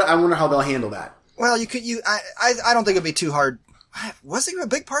 and so I wonder how they'll handle that. Well, I don't think it'd be too hard. Was he a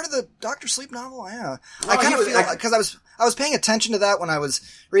big part of the Dr. Sleep novel? Yeah. I kind of feel, because I was paying attention to that when I was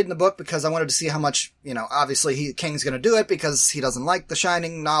reading the book, because I wanted to see how much, obviously King's going to do it because he doesn't like the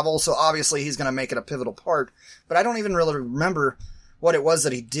Shining novel, so obviously he's going to make it a pivotal part. But I don't even really remember what it was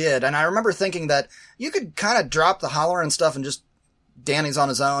that he did. And I remember thinking that you could kind of drop the Halloran stuff and just Danny's on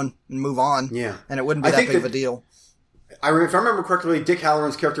his own and move on. Yeah. And it wouldn't be that big of a deal. If I remember correctly, Dick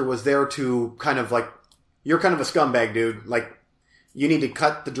Halloran's character was there to kind of like, you're kind of a scumbag, dude. Like, you need to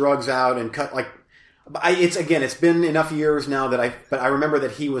cut the drugs out and cut, it's been enough years now but I remember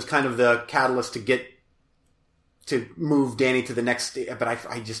that he was kind of the catalyst to move Danny to the next stage, but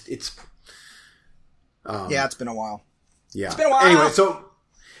it's been a while. Yeah. It's been a while. Anyway,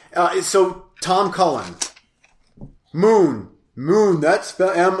 so Tom Cullen. Moon, that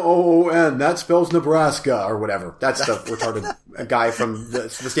spell M-O-O-N, that spells Nebraska, or whatever. That's the retarded guy from the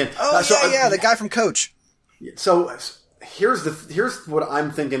Stand. The guy from Coach. So here's what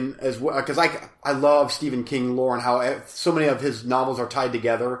I'm thinking as well, because I love Stephen King lore and how so many of his novels are tied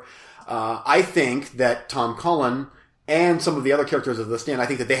together. I think that Tom Cullen and some of the other characters of The Stand, I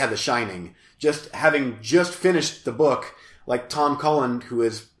think that they had The Shining. Having just finished the book, like Tom Cullen, who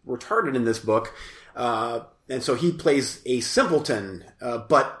is retarded in this book, and so he plays a simpleton,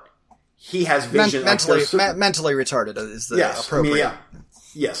 but he has vision. Mentally retarded is the appropriate.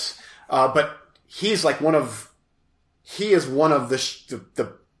 Yes. But he's like he is one of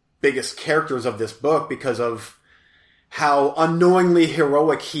the biggest characters of this book because of how unknowingly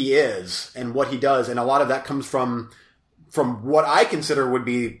heroic he is and what he does. And a lot of that comes from what I consider would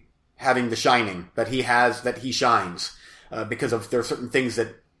be having the shining that he shines, because of there are certain things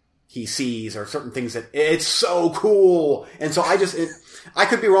that he sees or certain things that it's so cool. And so I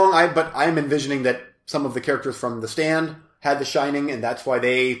could be wrong. But I'm envisioning that some of the characters from The Stand had the shining, and that's why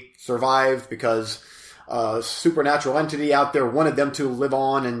they survived, because a supernatural entity out there wanted them to live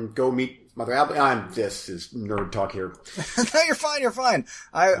on and go meet Mother Apple. This is nerd talk here. No, you're fine. You're fine.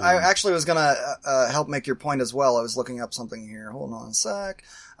 I actually was gonna help make your point as well. I was looking up something here. Hold on a sec.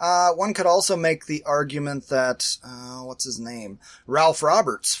 One could also make the argument that what's his name? Ralph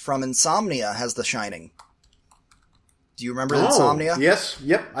Roberts from Insomnia has The Shining. Do you remember Insomnia? Yes.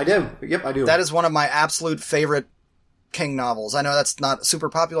 Yep, I do. Yep, I do. That is one of my absolute favorite King novels. I know that's not a super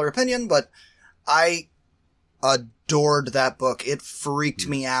popular opinion, but I adored that book. It freaked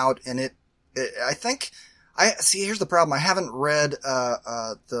me out, and I think here's the problem. I haven't read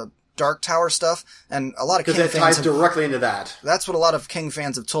the Dark Tower stuff, and a lot of King fans ties directly into that. That's what a lot of King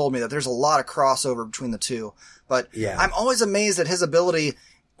fans have told me, that there's a lot of crossover between the two. But I'm always amazed at his ability,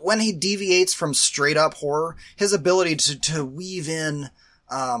 when he deviates from straight up horror, his ability to weave in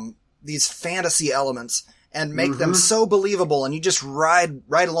these fantasy elements and make them so believable, and you just ride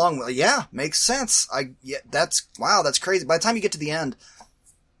along with it. Yeah, makes sense. That's crazy. By the time you get to the end,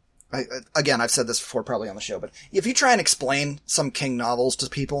 again, I've said this before probably on the show, but if you try and explain some King novels to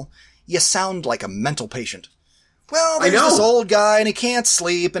people, you sound like a mental patient. Well, there's this old guy, and he can't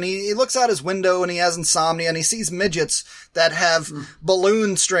sleep, and he looks out his window, and he has insomnia, and he sees midgets that have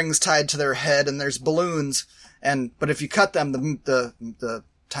balloon strings tied to their head, and there's balloons, but if you cut them, the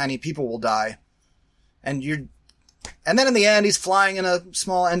tiny people will die. And then in the end, he's flying in a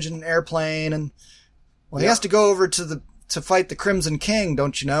small engine airplane, and he has to go over to fight the Crimson King,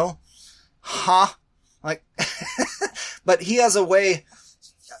 don't you know? But he has a way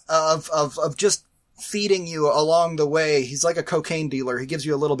of just feeding you along the way. He's like a cocaine dealer. He gives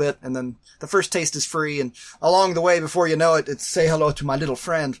you a little bit, and then the first taste is free, and along the way, before you know it, it's say hello to my little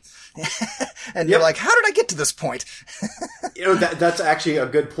friend. And you're like, how did I get to this point? That's actually a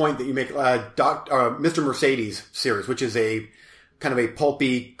good point that you make. Mr. Mercedes series, which is a kind of a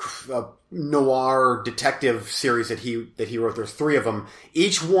pulpy noir detective series that he wrote. There's 3 of them.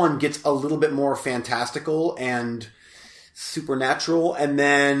 Each one gets a little bit more fantastical and supernatural, and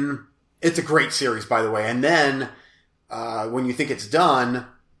then it's a great series, by the way. And then when you think it's done,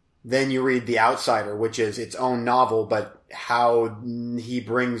 then you read The Outsider, which is its own novel, but how he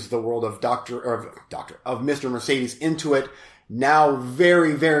brings the world of Mr. Mercedes into it. Now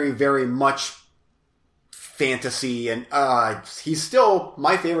very, very, very much fantasy, and he's still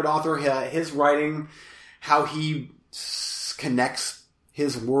my favorite author. His writing, how he connects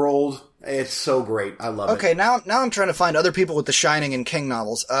his world, it's so great. I love it. Okay, now I'm trying to find other people with The Shining and King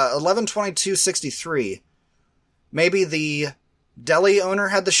novels. 11/22/63. Maybe the deli owner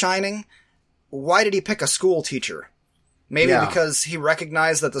had The Shining. Why did he pick a school teacher? Maybe because he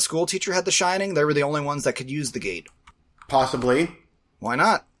recognized that the school teacher had The Shining. They were the only ones that could use the gate. Possibly. Why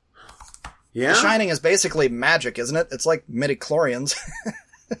not? Yeah. The Shining is basically magic, isn't it? It's like midichlorians.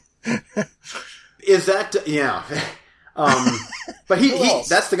 Is that... Yeah. But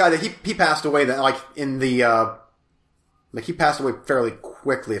that's the guy that he passed away, that like in the he passed away fairly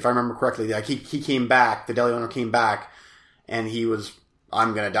quickly, if I remember correctly. Like he came back, the deli owner came back, and he was,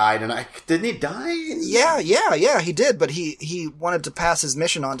 I'm gonna die tonight. Didn't he die? Yeah, he did, but he wanted to pass his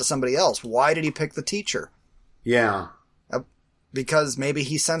mission on to somebody else. Why did he pick the teacher? Yeah. Because maybe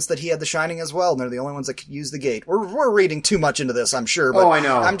he sensed that he had The Shining as well, and they're the only ones that could use the gate. We're reading too much into this, I'm sure, but I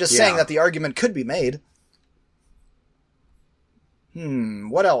know. I'm just saying that the argument could be made.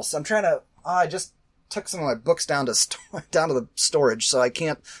 What else? I'm trying to... I just took some of my books down to the storage, so I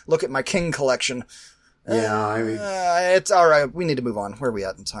can't look at my King collection. Yeah, I mean... it's alright. We need to move on. Where are we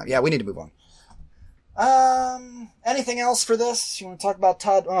at in time? Yeah, we need to move on. Anything else for this? You want to talk about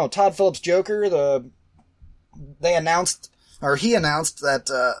Todd Phillips' Joker? He announced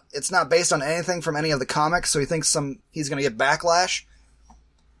that it's not based on anything from any of the comics, so he thinks he's going to get backlash.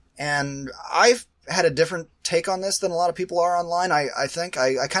 And I've had a different take on this than a lot of people are online. I think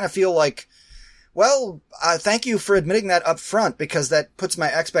I kind of feel like, well, thank you for admitting that up front, because that puts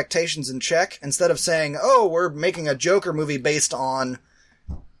my expectations in check, instead of saying, oh, we're making a Joker movie based on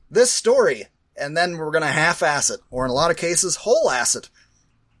this story, and then we're going to half-ass it, or in a lot of cases, whole-ass it.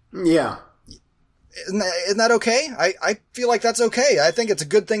 Yeah. Isn't that okay? I feel like that's okay. I think it's a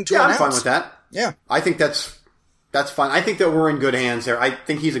good thing to announce. I'm fine with that. Yeah. I think that's fine. I think that we're in good hands there. I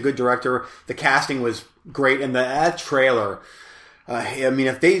think he's a good director. The casting was great, and that trailer... I mean,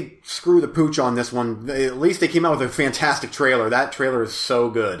 if they screw the pooch on this one, at least they came out with a fantastic trailer. That trailer is so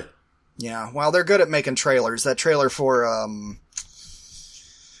good. Yeah, well, they're good at making trailers. That trailer for,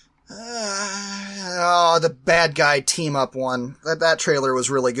 the bad guy team-up one. That trailer was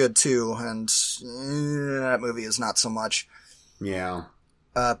really good, too, and that movie is not so much. Yeah.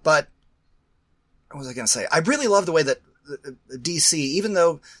 But, what was I going to say? I really love the way that DC, even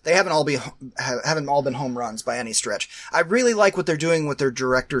though they haven't all been home runs by any stretch. I really like what they're doing with their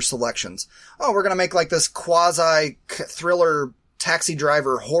director selections. Oh, we're gonna make like this quasi thriller taxi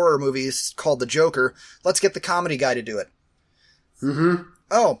driver horror movie called The Joker. Let's get the comedy guy to do it. Mm-hmm.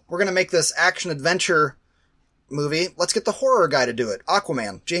 Oh, we're gonna make this action adventure movie. Let's get the horror guy to do it.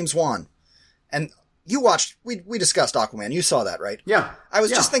 Aquaman, James Wan. And you watched, we discussed Aquaman. You saw that, right? Yeah. I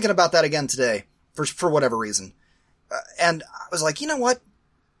was just thinking about that again today for whatever reason. And I was like, you know what?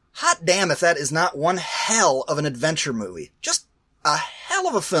 Hot damn if that is not one hell of an adventure movie. Just a hell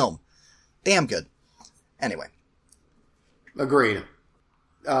of a film. Damn good. Anyway. Agreed.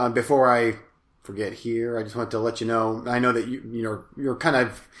 Before I forget here, I just want to let you know, I know that you're kind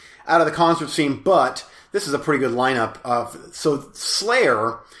of out of the concert scene, but this is a pretty good lineup. So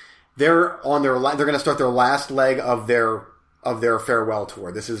Slayer, they're going to start their last leg of their farewell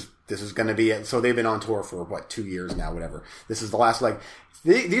tour. This is going to be it. So they've been on tour for 2 years now, whatever. This is the last leg.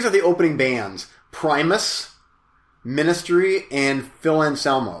 These are the opening bands: Primus, Ministry, and Phil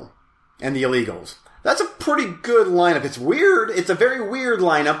Anselmo, and the Illegals. That's a pretty good lineup. It's weird. It's a very weird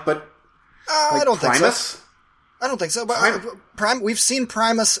lineup, but I don't think Primus? so. I don't think so. But we've seen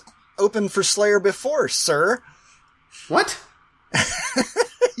Primus open for Slayer before, sir. What?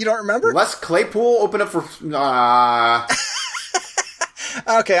 You don't remember? Les Claypool opened up for...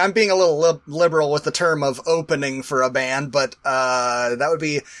 Okay, I'm being a little liberal with the term of opening for a band, but that would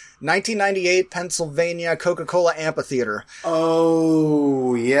be 1998 Pennsylvania Coca-Cola Amphitheater.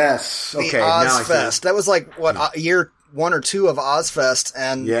 Oh, yes. Okay, the Ozfest. That was like, year 1 or 2 of Ozfest,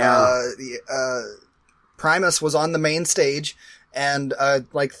 and Primus was on the main stage, and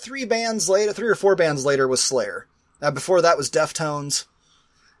like 3 or 4 bands later was Slayer. Before that was Deftones.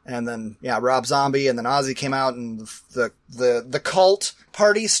 And then, Rob Zombie, and then Ozzy came out, and the cult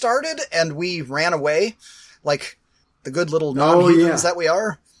party started, and we ran away, like the good little non-heathens that we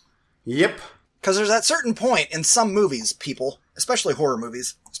are. Yep. Because there's that certain point in some movies, people, especially horror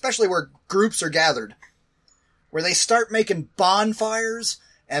movies, especially where groups are gathered, where they start making bonfires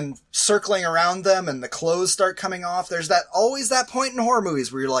and circling around them, and the clothes start coming off. There's always that point in horror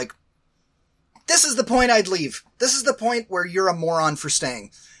movies where you're like, this is the point I'd leave. This is the point where you're a moron for staying.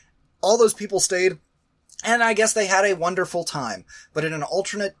 All those people stayed, and I guess they had a wonderful time. But in an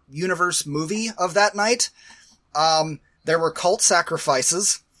alternate universe movie of that night, there were cult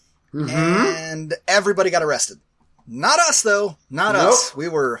sacrifices, and everybody got arrested. Not us, though. Not us. We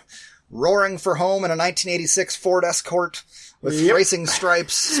were roaring for home in a 1986 Ford Escort with racing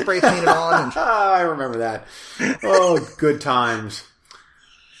stripes spray painted on. And... I remember that. Oh, good times.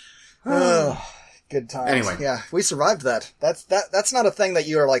 Good times. Anyway. Yeah, we survived that. That's not a thing that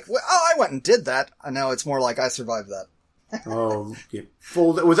you're like, well, I went and did that. I know, it's more like I survived that. Oh, yeah.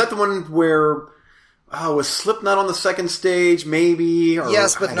 Was that the one where, was Slipknot on the second stage, maybe? Or,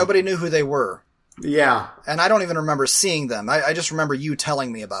 yes, but nobody knew who they were. Yeah. And I don't even remember seeing them. I just remember you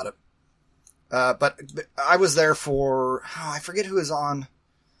telling me about it. But I was there for, I forget who was on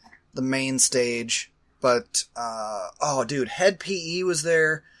the main stage, but, Head PE was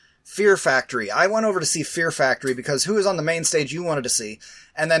there. Fear Factory. I went over to see Fear Factory because who was on the main stage you wanted to see.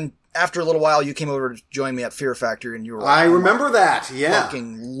 And then after a little while, you came over to join me at Fear Factory, and you were like, I remember that, yeah.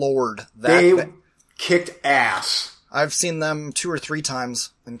 Fucking Lord. They kicked ass. I've seen them 2 or 3 times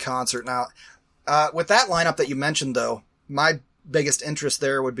in concert. Now, with that lineup that you mentioned, though, my biggest interest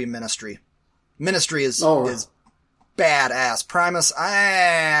there would be Ministry. Ministry is badass. Primus,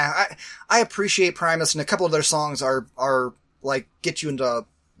 I appreciate Primus, and a couple of their songs are like, get you into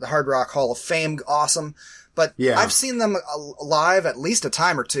the Hard Rock Hall of Fame, awesome. But I've seen them live at least a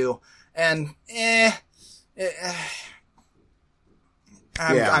time or two, and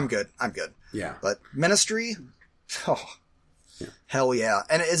I'm good. Yeah. But Ministry, hell yeah.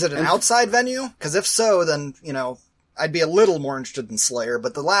 And is it an outside venue? Because if so, then, I'd be a little more interested in Slayer,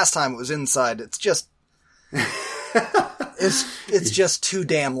 but the last time it was inside, it's just... It's just too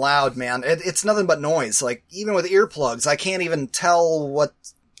damn loud, man. It's nothing but noise. Like, even with earplugs, I can't even tell what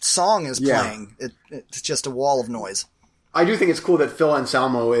song is playing. It's just a wall of noise. I do think it's cool that Phil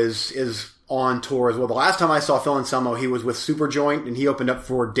Anselmo is on tour as well. The last time I saw Phil Anselmo, he was with Superjoint, and he opened up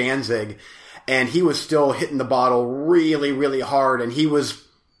for Danzig, and he was still hitting the bottle really, really hard, and he was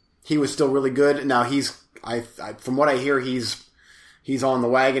still really good. Now from what I hear, he's on the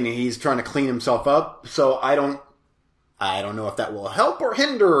wagon, and he's trying to clean himself up. So I don't know if that will help or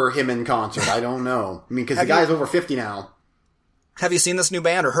hinder him in concert. I don't know. I mean, because the guy's over 50 now. Have you seen this new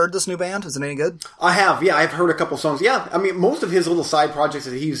band or heard this new band? Is it any good? I have. Yeah, I've heard a couple songs. Yeah, I mean, most of his little side projects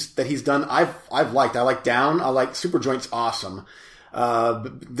that he's done, I've liked. I like Down. I like Superjoint's awesome.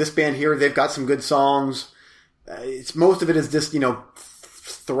 This band here, they've got some good songs. it's most of it is just,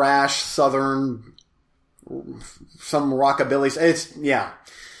 thrash, southern, some rockabilly. It's, yeah.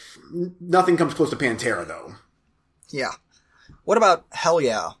 Nothing comes close to Pantera, though. Yeah. What about Hell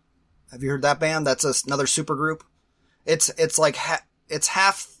Yeah? Have you heard that band? That's another supergroup. It's like, it's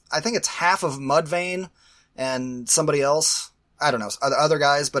half, I think it's half of Mudvayne and somebody else. I don't know, other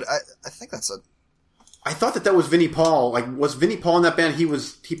guys, but I think that's I thought that was Vinnie Paul. Like, was Vinnie Paul in that band?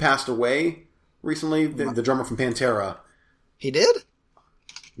 He passed away recently, the drummer from Pantera. He did?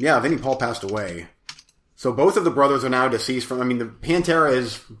 Yeah, Vinnie Paul passed away. So both of the brothers are now deceased from, the Pantera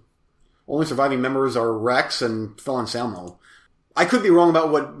is, only surviving members are Rex and Phil Anselmo. I could be wrong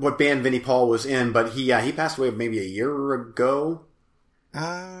about what band Vinnie Paul was in, but he passed away maybe a year ago.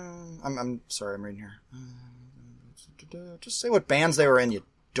 I'm sorry, I'm reading here. Just say what bands they were in, you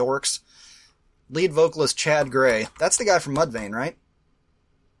dorks. Lead vocalist Chad Gray. That's the guy from Mudvayne, right?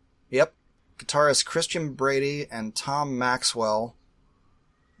 Yep. Guitarist Christian Brady and Tom Maxwell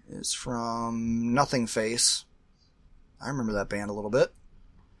is from Nothing Face. I remember that band a little bit.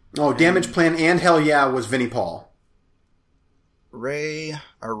 Oh, Damage Plan and Hell Yeah was Vinnie Paul. Roy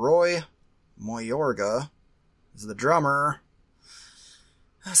Mayorga is the drummer.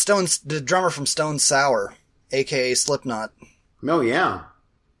 The drummer from Stone Sour, a.k.a. Slipknot. Oh, yeah.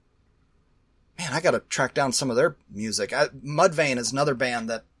 Man, I gotta track down some of their music. Mudvayne is another band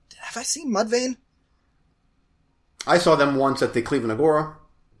that... Have I seen Mudvayne? I saw them once at the Cleveland Agora.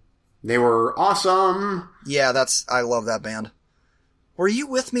 They were awesome. Yeah, I love that band. Were you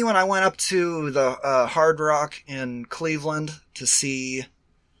with me when I went up to the Hard Rock in Cleveland to see...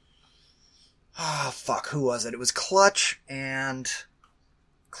 who was it? It was Clutch, and...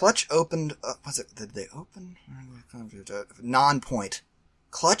 Clutch opened... Did they open? Nonpoint.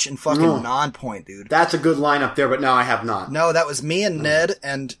 Clutch and fucking Nonpoint, dude. That's a good lineup there, but no, I have not. No, that was me and Ned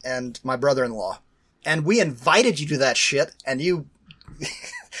and my brother-in-law. And we invited you to that shit, and you...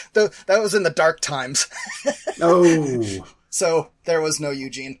 that was in the dark times. Oh... So, there was no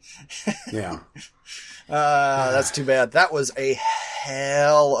Eugene. Yeah. That's too bad. That was a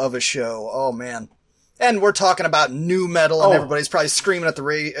hell of a show. Oh, man. And we're talking about new metal, and everybody's probably screaming at the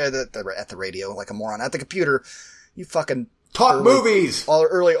radio like a moron. At the computer, you fucking... Talk movies!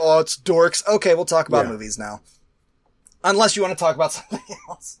 It's dorks. Okay, we'll talk about movies now. Unless you want to talk about something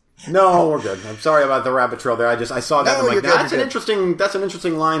else. No, we're good. I'm sorry about the rabbit trail there. I saw that and I'm like, that's an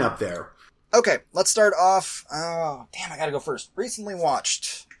interesting lineup there. Okay, let's start off. Oh, damn, I gotta go first. Recently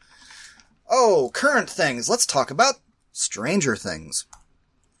watched. Oh, current things. Let's talk about Stranger Things.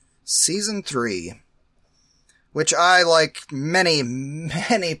 Season 3. Which I, like many,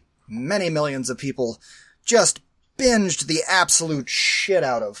 many, many millions of people, just binged the absolute shit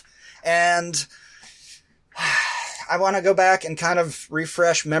out of. And I want to go back and kind of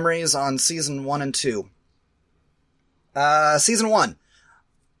refresh memories on Season 1 and 2. Season 1.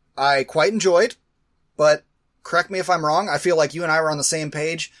 I quite enjoyed, but correct me if I'm wrong, I feel like you and I were on the same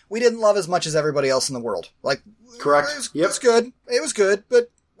page. We didn't love as much as everybody else in the world. Like, correct. It was good. It was good,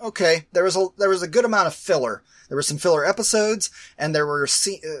 but okay. There was a good amount of filler. There were some filler episodes, and there were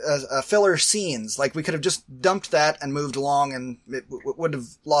filler scenes. Like, we could have just dumped that and moved along, and it would have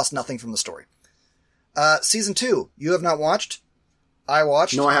lost nothing from the story. Season 2, you have not watched. I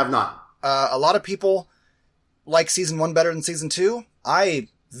watched. No, I have not. A lot of people like Season 1 better than Season 2. I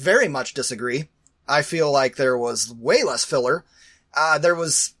very much disagree. I feel like there was way less filler. There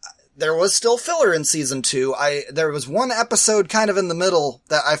was still filler in Season 2. There was one episode kind of in the middle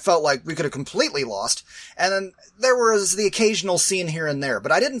that I felt like we could have completely lost. And then there was the occasional scene here and there,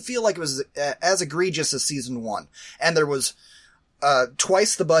 but I didn't feel like it was as egregious as Season 1. And there was,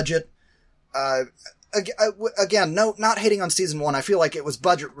 twice the budget. Again, no, not hating on Season 1. I feel like it was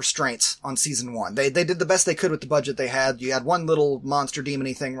budget restraints on Season 1. They did the best they could with the budget they had. You had one little monster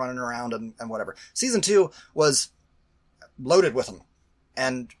demon-y thing running around and whatever. Season 2 was loaded with them.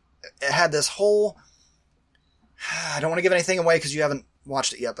 And it had this whole... I don't want to give anything away because you haven't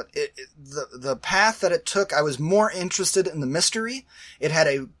watched it yet, but the path that it took, I was more interested in the mystery. It had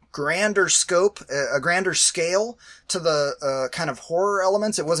a grander scope, a grander scale to the kind of horror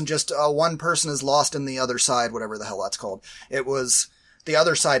elements. It wasn't just one person is lost in the other side, whatever the hell that's called. It was the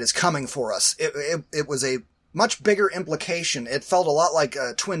other side is coming for us. It was a much bigger implication. It felt a lot like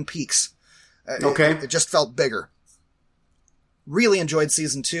Twin Peaks. Okay. It just felt bigger. Really enjoyed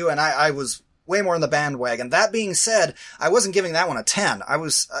Season 2, and I was way more in the bandwagon. That being said, I wasn't giving that one a 10.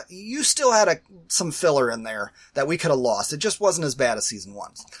 You still had some filler in there that we could have lost. It just wasn't as bad as Season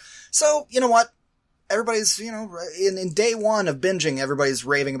 1. So, you know what? Everybody's, in day one of binging, everybody's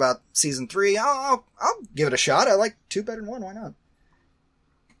raving about Season 3. I'll give it a shot. I like 2 better than 1. Why not?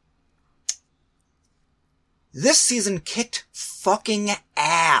 This season kicked fucking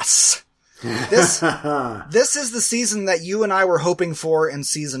ass. This is the season that you and I were hoping for in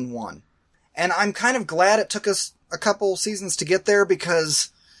season 1. And I'm kind of glad it took us a couple seasons to get there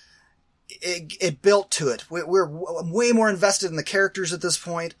because it built to it. We're way more invested in the characters at this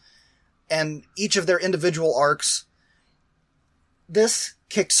point and each of their individual arcs. This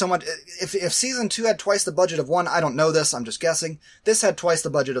kicked so much. If season 2 had twice the budget of 1, I don't know this, I'm just guessing. This had twice the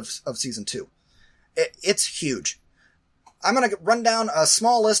budget of season 2. It's huge. I'm going to run down a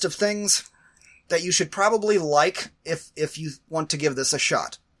small list of things that you should probably like if you want to give this a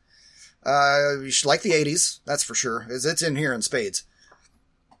shot. You should like the 80s, that's for sure. It's in here in spades.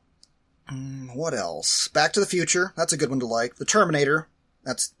 What else? Back to the Future, that's a good one to like. The Terminator,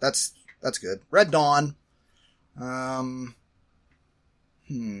 that's good. Red Dawn. The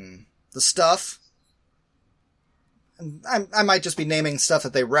Stuff. I might just be naming stuff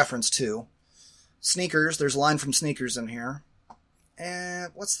that they reference to. Sneakers, there's a line from Sneakers in here.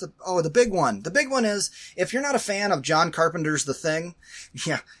 And the big one. The big one is, if you're not a fan of John Carpenter's The Thing,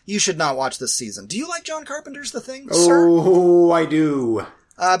 yeah, you should not watch this season. Do you like John Carpenter's The Thing, sir? Oh, I do.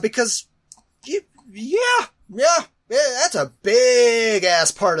 Because, yeah, that's a big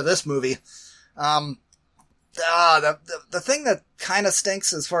ass part of this movie. The thing that kind of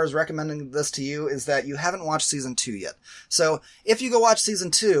stinks as far as recommending this to you is that you haven't watched season 2 yet. So, if you go watch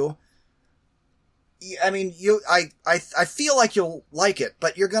season 2, I mean, I feel like you'll like it,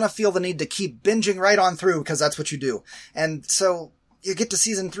 but you're gonna feel the need to keep binging right on through because that's what you do. And so you get to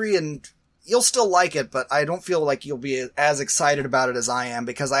season 3 and you'll still like it, but I don't feel like you'll be as excited about it as I am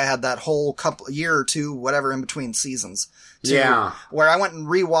because I had that whole year or two, whatever, in between seasons. Where I went and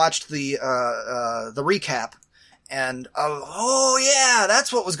rewatched the recap. And, oh yeah,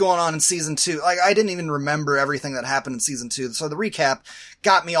 that's what was going on in season 2. Like, I didn't even remember everything that happened in season 2. So the recap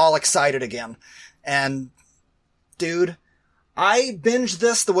got me all excited again. And, dude, I binged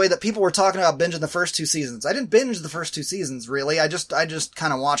this the way that people were talking about binging the first 2 seasons. I didn't binge the first 2 seasons, really. I just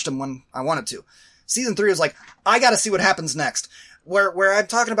kind of watched them when I wanted to. Season 3 was like, I gotta see what happens next. Where I'm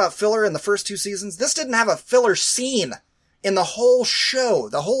talking about filler in the first 2 seasons, this didn't have a filler scene in the whole show,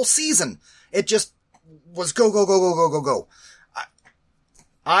 the whole season. It just was go, go, go, go, go, go, go.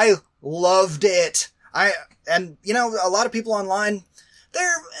 I loved it. And, you know, a lot of people online,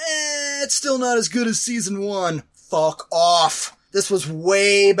 it's still not as good as season 1. Fuck off. This was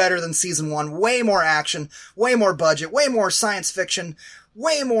way better than season 1. Way more action, way more budget, way more science fiction,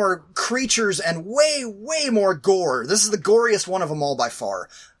 way more creatures, and way, way more gore. This is the goriest one of them all by far.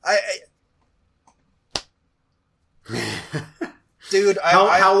 Dude,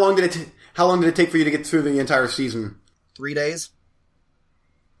 how long did it take for you to get through the entire season? 3 days.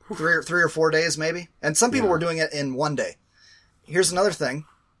 3 or 4 days, maybe. And some people were doing it in 1 day. Here's another thing.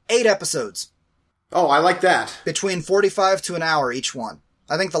 8 episodes. Oh, I like that. Between 45 to an hour each one.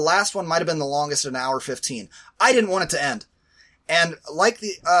 I think the last one might have been the longest, an hour 15. I didn't want it to end. And like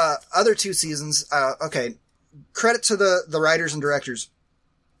the other 2 seasons, okay, credit to the writers and directors.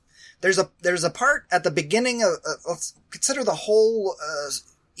 There's a part at the beginning of, let's consider the whole,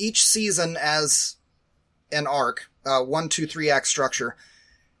 each season as an arc, 1, 2, 3 act structure.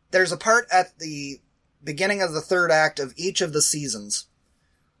 There's a part at the beginning of the 3rd act of each of the seasons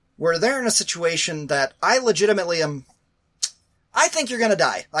where they're in a situation that I legitimately I think you're gonna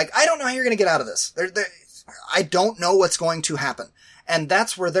die. Like, I don't know how you're gonna get out of this. I don't know what's going to happen. And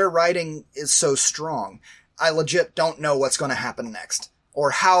that's where their writing is so strong. I legit don't know what's gonna happen next.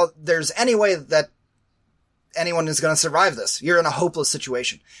 Or how there's any way that anyone is gonna survive this. You're in a hopeless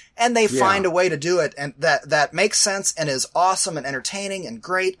situation. And they find a way to do it, and that makes sense and is awesome and entertaining and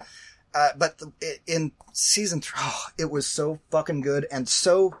great. But in season 3, it was so fucking good, and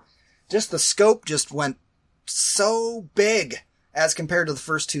so, just the scope just went so big as compared to the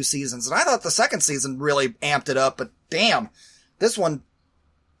first 2 seasons. And I thought the 2nd season really amped it up, but damn, this one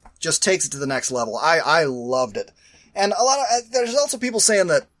just takes it to the next level. I loved it. And there's also people saying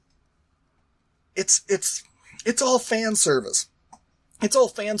that it's all fan service. It's all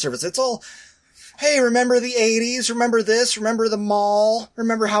fan service. It's all, hey, remember the 80s? Remember this? Remember the mall?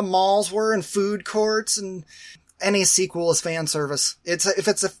 Remember how malls were and food courts? And any sequel is fan service. If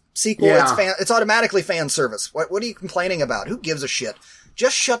it's a sequel, it's automatically fan service. What are you complaining about? Who gives a shit?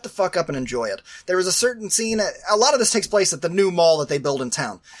 Just shut the fuck up and enjoy it. There was a certain scene, a lot of this takes place at the new mall that they build in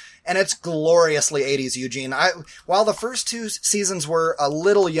town. And it's gloriously 80s Eugene. While the first 2 seasons were a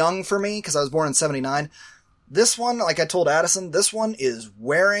little young for me, because I was born in 79, this one, like I told Addison, this one is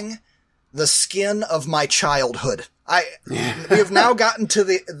wearing the skin of my childhood. We have now gotten to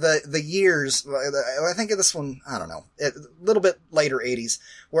the years, I think of this one, I don't know, a little bit later 80s,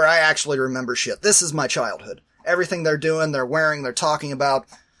 where I actually remember shit. This is my childhood. Everything they're doing, they're wearing, they're talking about,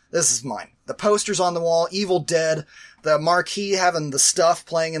 this is mine. The posters on the wall, Evil Dead, the marquee having the stuff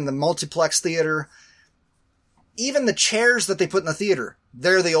playing in the multiplex theater. Even the chairs that they put in the theater,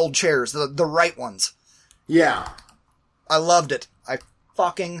 they're the old chairs, the right ones. Yeah. I loved it. I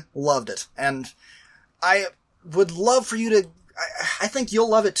fucking loved it. And I would love for you to, I think you'll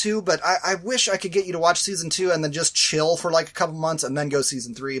love it too, but I wish I could get you to watch season 2 and then just chill for like a couple months and then go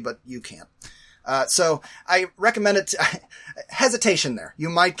season 3, but you can't. So I recommend it. Hesitation there. You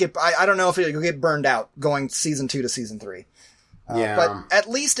might get, I don't know if you'll get burned out going season 2 to season 3. Yeah. But at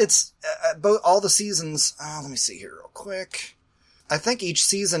least it's both all the seasons. Let me see here real quick. I think each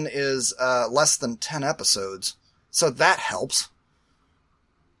season is less than 10 episodes. So that helps.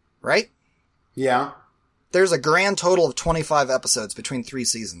 Right? Yeah. There's a grand total of 25 episodes between 3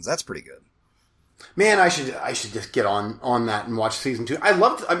 seasons. That's pretty good. Man, I should just get on that and watch season 2.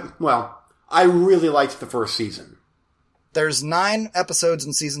 I really liked the first season. There's 9 episodes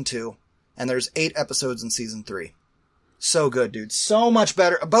in season 2, and there's 8 episodes in season 3. So good, dude. So much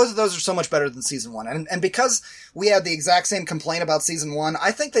better. Both of those are so much better than season 1. And because we had the exact same complaint about season 1,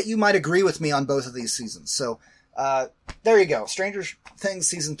 I think that you might agree with me on both of these seasons. So, there you go. Stranger Things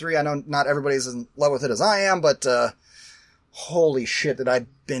season 3. I know not everybody's in love with it as I am, but, holy shit, did I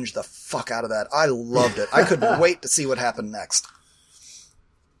binge the fuck out of that. I loved it. I couldn't wait to see what happened next.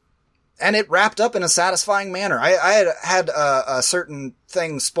 And it wrapped up in a satisfying manner. I had a certain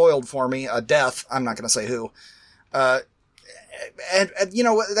thing spoiled for me, a death. I'm not going to say who. And you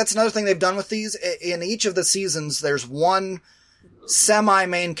know, that's another thing they've done with these. In each of the seasons, there's one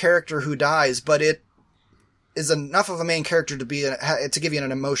semi-main character who dies, but it is enough of a main character to give you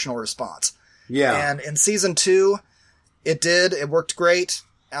an emotional response. Yeah. And in season 2, it worked great.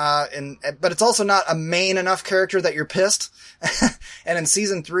 But it's also not a main enough character that you're pissed. And in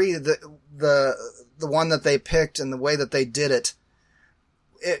season 3, the one that they picked and the way that they did it,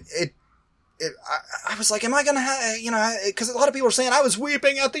 I was like, am I gonna have, cause a lot of people are saying I was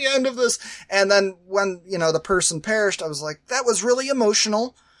weeping at the end of this. And then when, the person perished, I was like, that was really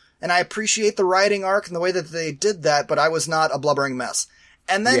emotional. And I appreciate the writing arc and the way that they did that, but I was not a blubbering mess.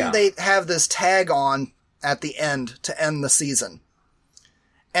 And then they have this tag on at the end to end the season.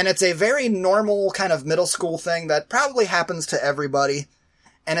 And it's a very normal kind of middle school thing that probably happens to everybody.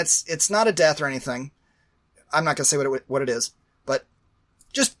 And it's not a death or anything. I'm not going to say what it is, but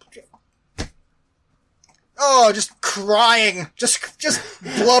just crying, just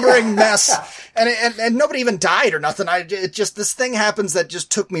blubbering mess. And nobody even died or nothing. This thing happens that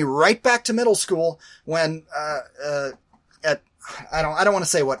just took me right back to middle school when, I don't want to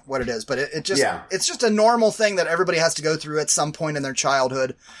say what it is, but it's just a normal thing that everybody has to go through at some point in their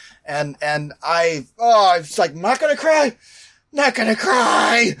childhood. And I was like, not gonna cry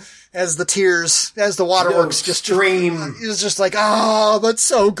as the waterworks just stream. It was just like, oh, that's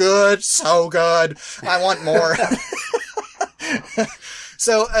so good. I want more.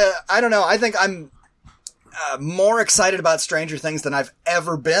 So, I don't know. I think I'm more excited about Stranger Things than I've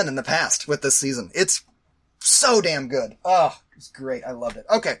ever been in the past with this season. It's so damn good. Oh, it's great. I loved it.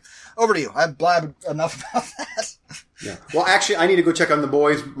 Okay, over to you. I've blabbed enough about that. Yeah. Well, actually, I need to go check on the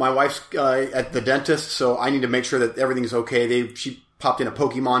boys. My wife's at the dentist, so I need to make sure that everything's okay. She popped in a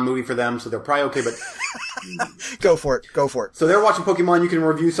Pokemon movie for them, so they're probably okay, but... Go for it. So they're watching Pokemon. You can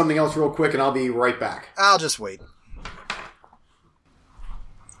review something else real quick, and I'll be right back. I'll just wait.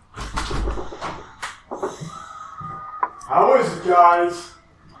 How is it, guys?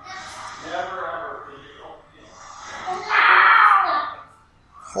 Never ever.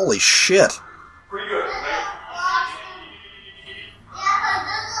 Holy shit. Pretty good, right?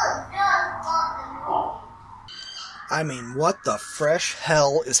 I mean, what the fresh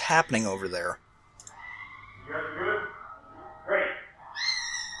hell is happening over there? You guys are good? Great.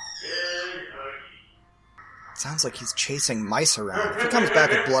 Big huggy. Sounds like he's chasing mice around. If he comes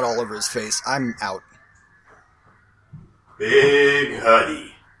back with blood all over his face, I'm out. Big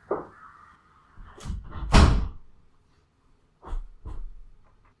Huddy.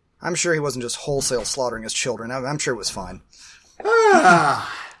 I'm sure he wasn't just wholesale slaughtering his children. I'm sure it was fine.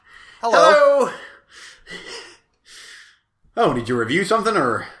 Ah. Hello. Oh, did you review something,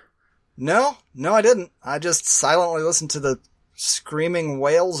 or? No, I didn't. I just silently listened to the screaming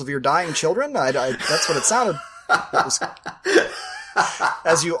wails of your dying children. That's what it sounded.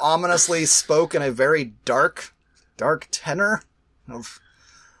 As you ominously spoke in a very dark tenor of...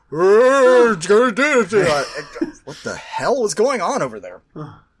 What the hell was going on over there?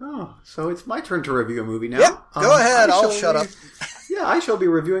 Oh, so it's my turn to review a movie now. Yep, go ahead. I'll shut up. Yeah, I shall be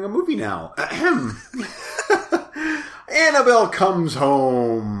reviewing a movie now. Annabelle Comes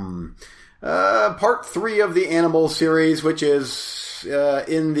Home. Part 3 of the Annabelle series, which is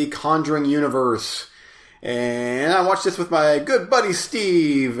in the Conjuring universe. And I watched this with my good buddy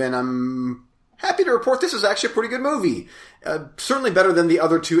Steve, and I'm happy to report this is actually a pretty good movie. Certainly better than the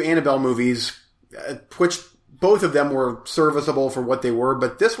other 2 Annabelle movies, which both of them were serviceable for what they were.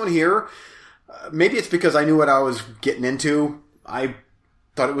 But this one here, maybe it's because I knew what I was getting into. I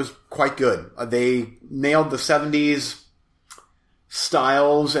thought it was quite good. They nailed the 70s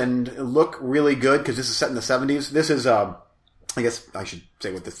styles and look really good because this is set in the 70s. This is, I guess I should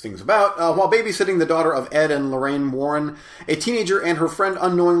say what this thing's about. While babysitting the daughter of Ed and Lorraine Warren, a teenager and her friend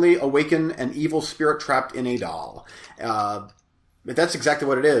unknowingly awaken an evil spirit trapped in a doll. But that's exactly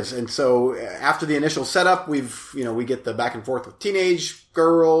what it is. And so after the initial setup, we get the back and forth with teenage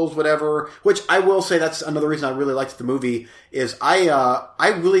girls, whatever, which I will say that's another reason I really liked the movie is I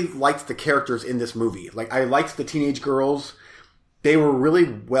really liked the characters in this movie. Like I liked the teenage girls. They were really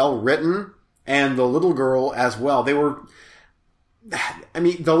well written, and the little girl as well. The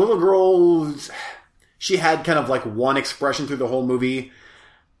little girl, she had kind of like one expression through the whole movie,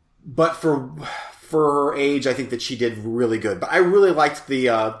 but for her age, I think that she did really good. But I really liked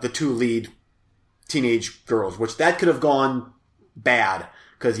the 2 lead teenage girls, which that could have gone bad,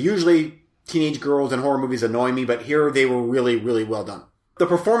 because usually teenage girls in horror movies annoy me, but here they were really, really well done. The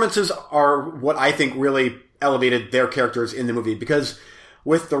performances are what I think really elevated their characters in the movie, because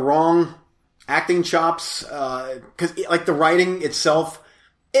with the wrong acting chops, because like the writing itself,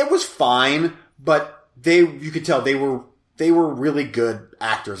 it was fine, but you could tell they were really good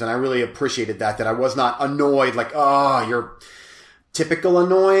actors, and I really appreciated that I was not annoyed, like, oh, you're typical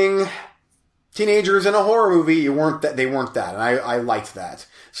annoying teenagers in a horror movie. They weren't that, and I liked that.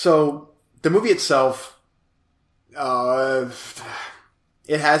 So, the movie itself, it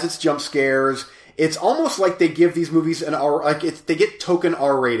has its jump scares. It's almost like they give these movies they get token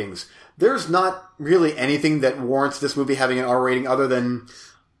R ratings. There's not really anything that warrants this movie having an R rating other than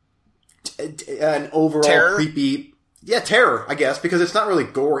an overall terror? Creepy... Yeah, terror, I guess, because it's not really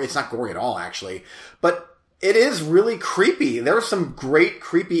gore. It's not gory at all, actually. But it is really creepy. There's some great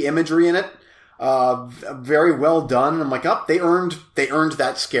creepy imagery in it. Very well done. I'm like, they earned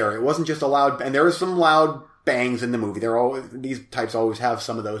that scare. It wasn't just a loud... And there was some loud bangs in the movie. These types always have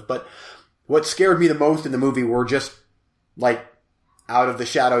some of those. But what scared me the most in the movie were just, like, out of the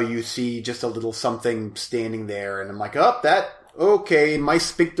shadow you see just a little something standing there. And I'm like, okay, my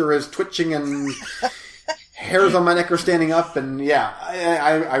sphincter is twitching and... hairs on my neck are standing up, and yeah,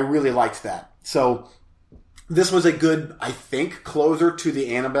 I really liked that. So, this was a good, I think, closer to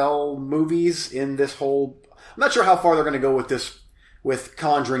the Annabelle movies in this whole... I'm not sure how far they're going to go with this, with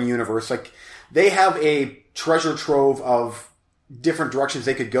Conjuring universe. Like, they have a treasure trove of different directions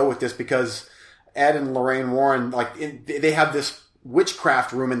they could go with this, because Ed and Lorraine Warren, they have this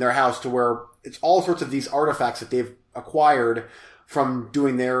witchcraft room in their house to where it's all sorts of these artifacts that they've acquired from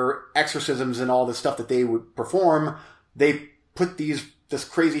doing their exorcisms and all the stuff that they would perform. They put this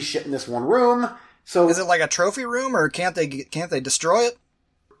crazy shit in this one room. So is it like a trophy room, or can't they destroy it?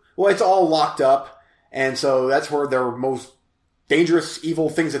 Well, it's all locked up, and so that's where their most dangerous, evil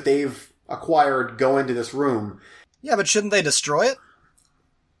things that they've acquired go into this room. Yeah, but shouldn't they destroy it?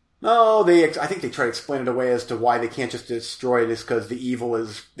 No, I think they try to explain it away as to why they can't just destroy it is because the evil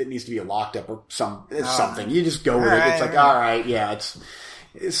it needs to be locked up or something. You just go with it. It's like, all right, yeah,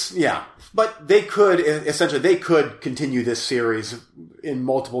 it's yeah. But they could continue this series in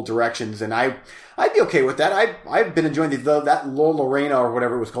multiple directions, and I'd be okay with that. I've been enjoying that La Llorona or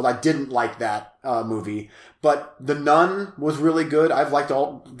whatever it was called. I didn't like that movie, but The Nun was really good. I've liked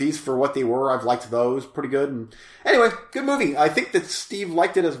all these for what they were. I've liked those pretty good. And anyway, good movie. I think that Steve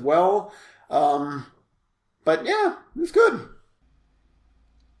liked it as well. But yeah, it's good.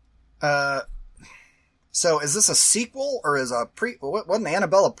 So is this a sequel or is wasn't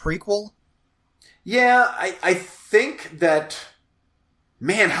Annabelle a prequel? Yeah, I think that,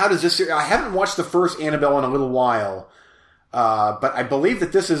 man, how does this... I haven't watched the first Annabelle in a little while, but I believe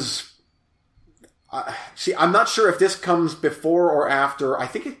that this is... see, I'm not sure if this comes before or after. I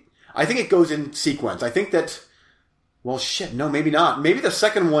think it goes in sequence. I think that... Well, shit, no, maybe not. Maybe the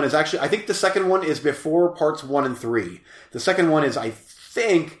second one is actually... I think the second one is before parts 1 and 3. The second one is, I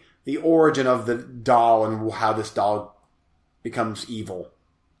think, the origin of the doll and how this doll becomes evil.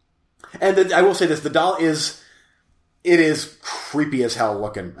 And I will say this, the doll is creepy as hell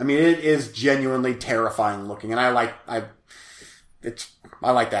looking. I mean, it is genuinely terrifying looking, and I like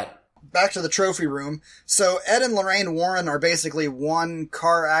that. back to the trophy room. So Ed and Lorraine Warren are basically one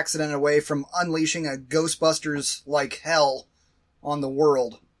car accident away from unleashing a Ghostbusters-like hell on the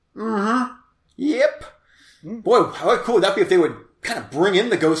world. Mm-hmm. Yep. Boy, how cool would that be if they would kind of bring in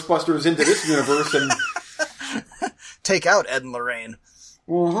the Ghostbusters into this universe and take out Ed and Lorraine.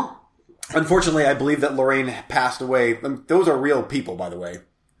 Mm-hmm. Unfortunately, I believe that Lorraine passed away. Those are real people, by the way.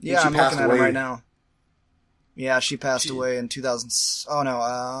 Yeah, I'm looking at them right now. Yeah, she passed away in 2000. Oh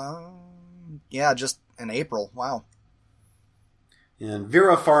no, yeah, just in April. Wow. And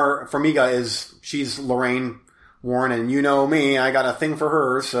Vera Farmiga she's Lorraine Warren, and you know me, I got a thing for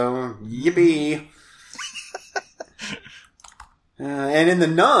her, so yippee. And in The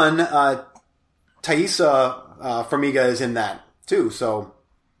Nun, Thaisa Farmiga is in that too, so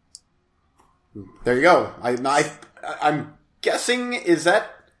there you go. I'm guessing, is that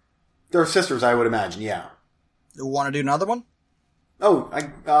they're sisters, I would imagine, yeah. You want to do another one? Oh,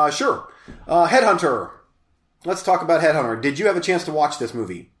 sure. Headhunter. Let's talk about Headhunter. Did you have a chance to watch this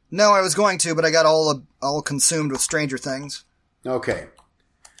movie? No, I was going to, but I got all consumed with Stranger Things. Okay.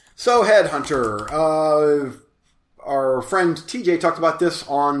 So, Headhunter. Our friend TJ talked about this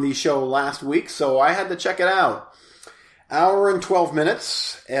on the show last week, so I had to check it out. Hour and 12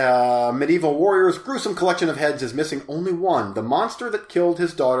 minutes. Medieval warrior's gruesome collection of heads is missing only one, the monster that killed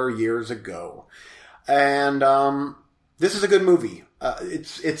his daughter years ago. And this is a good movie.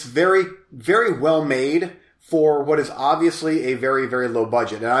 It's very, very well made for what is obviously a very, very low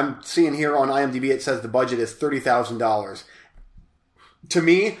budget. And I'm seeing here on IMDb it says the budget is $30,000. To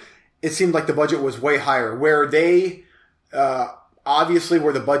me, it seemed like the budget was way higher. Where they, obviously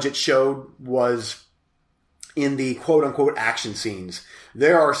where the budget showed was in the quote-unquote action scenes.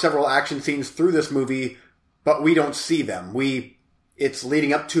 There are several action scenes through this movie, but we don't see them. It's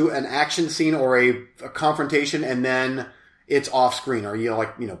leading up to an action scene or a confrontation, and then it's off screen, or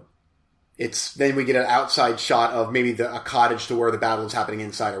then we get an outside shot of maybe a cottage to where the battle is happening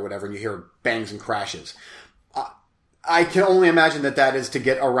inside or whatever, and you hear bangs and crashes. I can only imagine that is to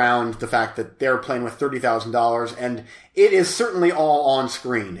get around the fact that they're playing with $30,000, and it is certainly all on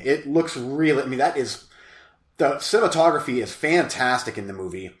screen. It looks really, the cinematography is fantastic in the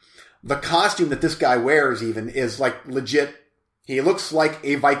movie. The costume that this guy wears even is like legit. He looks like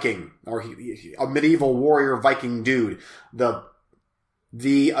a Viking, or a medieval warrior Viking dude. The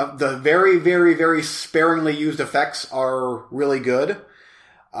very, very, very sparingly used effects are really good.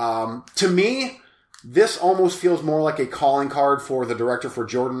 To me, this almost feels more like a calling card for the director, for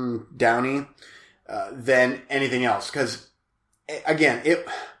Jordan Downey, than anything else. Because, again, it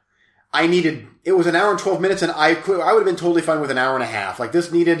was an hour and 12 minutes, and I would have been totally fine with an hour and a half. Like,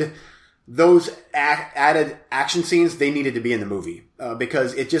 this needed those added action scenes. They needed to be in the movie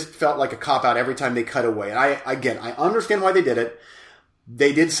because it just felt like a cop out every time they cut away. And I understand why they did it.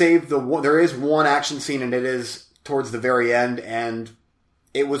 They did save there is one action scene, and it is towards the very end, and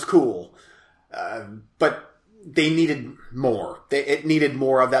it was cool. But they needed more. It needed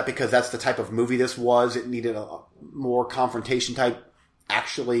more of that because that's the type of movie this was. It needed a more confrontation type,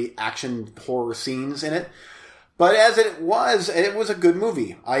 actually action horror scenes in it. But as it was a good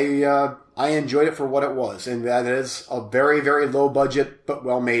movie. I enjoyed it for what it was, and that is a very, very low budget but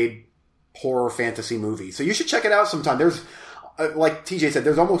well made horror fantasy movie. So you should check it out sometime. There's, like TJ said,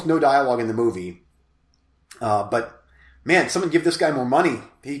 there's almost no dialogue in the movie. But man, someone give this guy more money.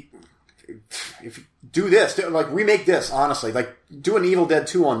 If you do this, remake this, honestly. Like, do an Evil Dead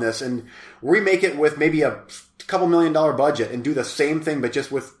 2 on this and remake it with maybe a couple $1 million budget and do the same thing, but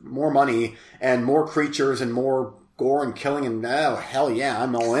just with more money and more creatures and more gore and killing, and oh, hell yeah,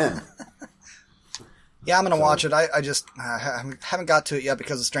 I'm all in. Yeah, I'm going to watch it. I just haven't got to it yet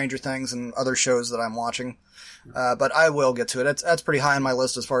because of Stranger Things and other shows that I'm watching. But I will get to it. That's pretty high on my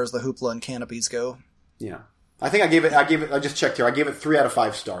list as far as the Hoopla and Canopies go. Yeah. I think I just checked here. I gave it 3 out of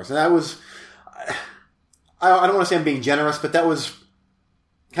 5 stars. And that was, I don't want to say I'm being generous, but that was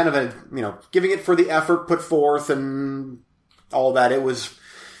kind of giving it for the effort put forth and all that.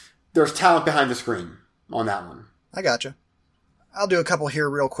 There's talent behind the screen on that one. I gotcha. I'll do a couple here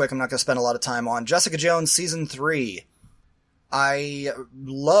real quick. I'm not going to spend a lot of time on Jessica Jones Season 3. I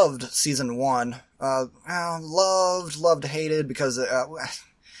loved Season 1. Loved, hated, because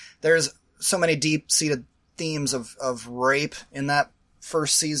there's so many deep-seated themes of rape in that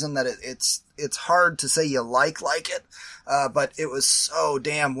first season that it's hard to say you like it, but it was so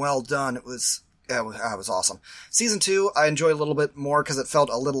damn well done. It was awesome. Season 2 I enjoyed a little bit more because it felt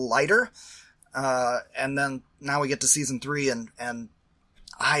a little lighter, and then now we get to Season 3 and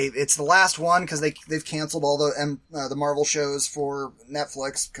It's the last one because they've canceled all the Marvel shows for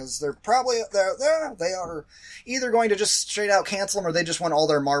Netflix because they are either going to just straight out cancel them or they just want all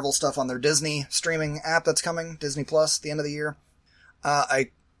their Marvel stuff on their Disney streaming app that's coming, Disney Plus, at the end of the year. I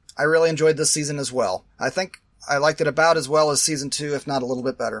really enjoyed this season as well. I think I liked it about as well as season 2, if not a little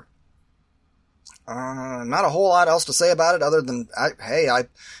bit better. Not a whole lot else to say about it other than I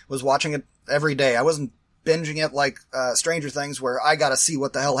was watching it every day. I wasn't binging it like Stranger Things where I gotta see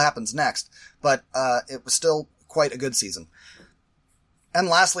what the hell happens next. But it was still quite a good season. And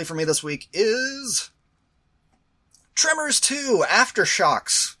lastly for me this week is Tremors 2,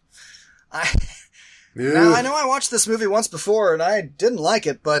 Aftershocks. Now, I know I watched this movie once before and I didn't like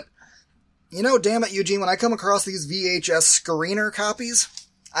it, but damn it, Eugene, when I come across these VHS screener copies,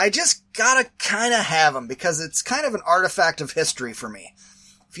 I just gotta kinda have them because it's kind of an artifact of history for me.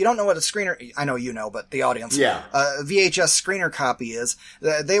 If you don't know what a screener, I know you know, but the audience, a VHS screener copy is,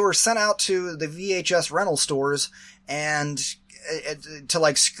 they were sent out to the VHS rental stores and to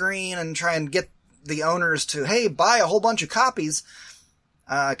like screen and try and get the owners to, hey, buy a whole bunch of copies,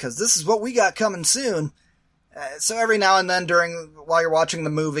 cause this is what we got coming soon. So every now and then while you're watching the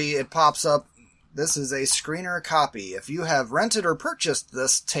movie, it pops up, this is a screener copy. If you have rented or purchased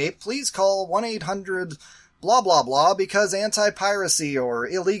this tape, please call 1-800 blah, blah, blah, because anti-piracy or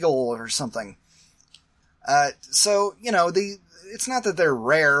illegal or something. So, it's not that they're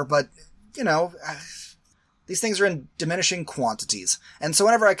rare, but, these things are in diminishing quantities. And so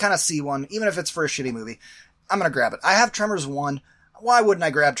whenever I kind of see one, even if it's for a shitty movie, I'm going to grab it. I have Tremors 1. Why wouldn't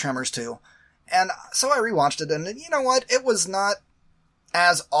I grab Tremors 2? And so I rewatched it, and you know what? It was not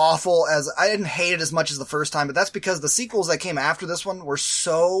as awful as... I didn't hate it as much as the first time, but that's because the sequels that came after this one were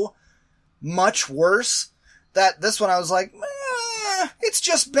so much worse that this one I was like, it's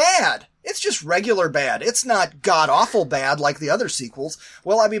just bad. It's just regular bad. It's not god-awful bad like the other sequels.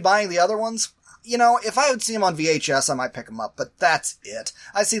 Will I be buying the other ones? If I would see them on VHS, I might pick them up, but that's it.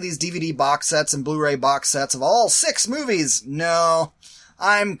 I see these DVD box sets and Blu-ray box sets of all 6 movies. No,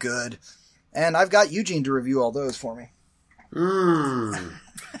 I'm good. And I've got Eugene to review all those for me.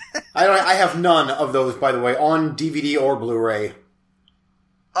 I have none of those, by the way, on DVD or Blu-ray.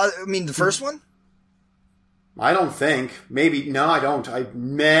 The first one? I don't think. Maybe. No, I don't.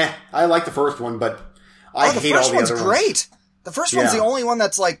 I like the first one, but I hate all the other ones. The first one's great. The first one's the only one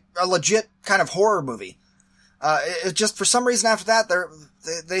that's like a legit kind of horror movie. It just, for some reason after that,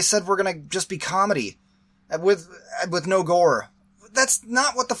 they said we're gonna just be comedy. With no gore. That's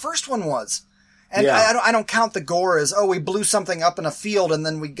not what the first one was. And I don't count the gore as, we blew something up in a field and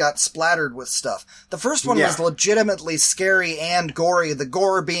then we got splattered with stuff. The first one was legitimately scary and gory, the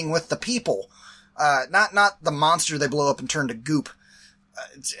gore being with the people. Not the monster they blow up and turn to goop.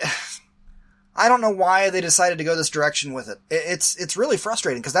 I don't know why they decided to go this direction with it. It's really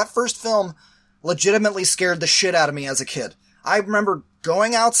frustrating because that first film legitimately scared the shit out of me as a kid. I remember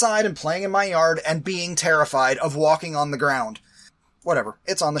going outside and playing in my yard and being terrified of walking on the ground. Whatever.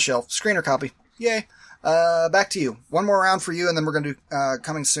 It's on the shelf. Screener copy. Yay. Back to you. One more round for you and then we're going to do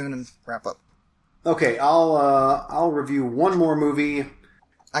coming soon and wrap up. Okay, I'll review one more movie.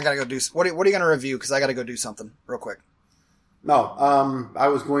 I gotta go do... What are you going to review? Because I gotta go do something real quick. No, I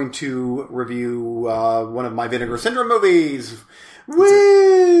was going to review one of my Vinegar Syndrome movies.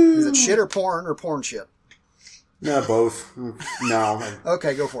 Woo! Is it shit or porn shit? No, both. No.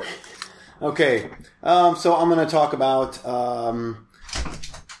 Okay, go for it. Okay, so I'm going to talk about...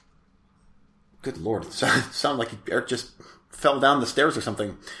 Good lord, it sounded like Eric just fell down the stairs or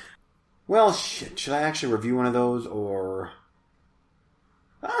something. Well, shit, should I actually review one of those, or...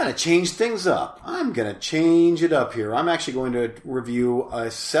 I'm going to change things up. I'm going to change it up here. I'm actually going to review a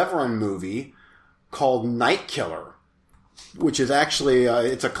Severin movie called Night Killer, which is actually,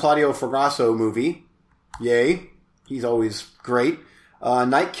 it's a Claudio Fragasso movie. Yay. He's always great.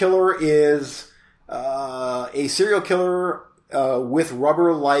 Night Killer is a serial killer with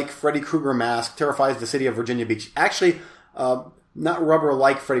rubber-like Freddy Krueger mask terrifies the city of Virginia Beach. Actually, not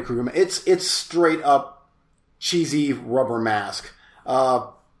rubber-like Freddy Krueger. It's straight up cheesy rubber mask.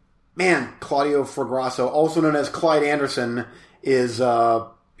 Claudio Fragasso, also known as Clyde Anderson, is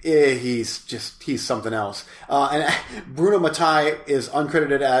he's something else. And Bruno Mattei is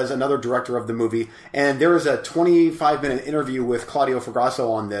uncredited as another director of the movie. And there is a 25-minute interview with Claudio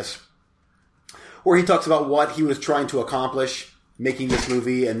Fragasso on this, where he talks about what he was trying to accomplish making this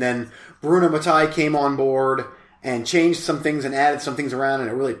movie. And then Bruno Mattei came on board and changed some things and added some things around, and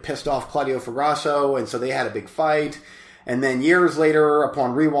it really pissed off Claudio Fragasso, and so they had a big fight. And then years later,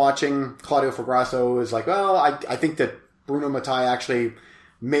 upon rewatching, Claudio Fragasso is like, well, I think that Bruno Mattei actually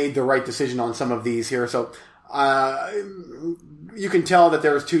made the right decision on some of these here. So You can tell that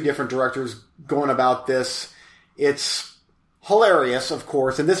there's two different directors going about this. It's hilarious, of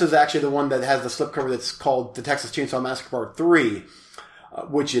course, and this is actually the one that has the slipcover that's called The Texas Chainsaw Massacre Part 3,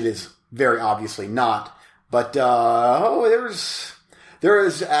 which it is very obviously not. But, there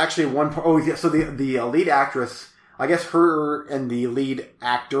is actually one part. Oh, yeah, so the lead actress, I guess her and the lead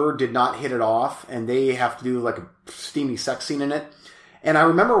actor did not hit it off, and they have to do like a steamy sex scene in it. And I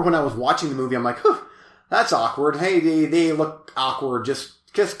remember when I was watching the movie, I'm like, that's awkward. Hey, they look awkward, just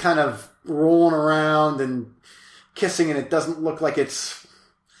kind of rolling around and kissing, and it doesn't look pleasant.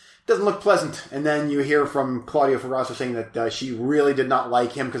 And then you hear from Claudia Fragasso saying that she really did not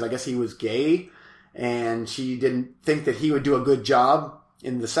like him because I guess he was gay, and she didn't think that he would do a good job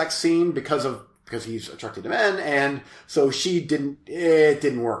in the sex scene because he's attracted to men, and so it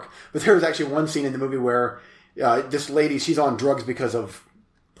didn't work. But there was actually one scene in the movie where this lady, she's on drugs because of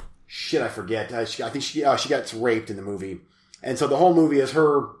shit, I forget. I think she gets raped in the movie. And so the whole movie is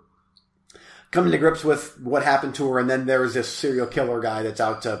her coming to grips with what happened to her, and then there's this serial killer guy that's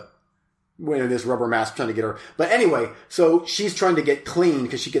out to wear this rubber mask trying to get her. But anyway, so she's trying to get clean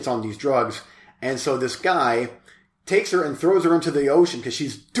because she gets on these drugs. And so this guy takes her and throws her into the ocean because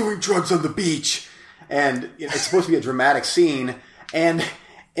she's doing drugs on the beach. And it's supposed to be a dramatic scene. And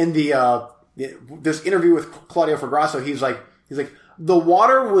in this interview with Claudio Fragasso, he's like, the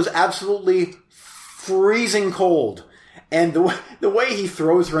water was absolutely freezing cold. And the way he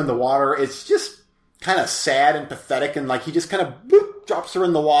throws her in the water, it's just kind of sad and pathetic. And like he just kind of drops her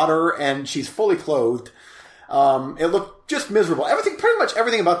in the water, and she's fully clothed. It looked just miserable. Pretty much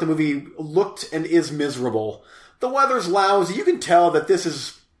everything about the movie looked and is miserable. The weather's lousy. You can tell that this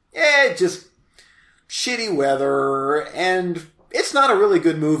is just shitty weather, and it's not a really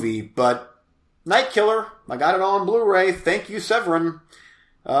good movie. But Night Killer, I got it on Blu-ray. Thank you, Severin.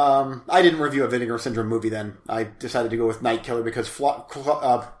 I didn't review a Vinegar Syndrome movie then. I decided to go with Night Killer because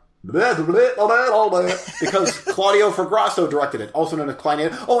Claudio Fragasso directed it, also known as Clyde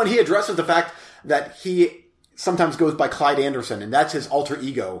Anderson. Oh, and he addresses the fact that he sometimes goes by Clyde Anderson, and that's his alter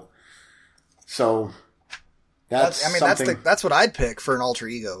ego. So that's what I'd pick for an alter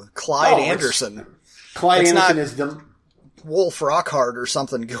ego. Clyde Anderson. Clyde Anderson is the Wolf Rockhard or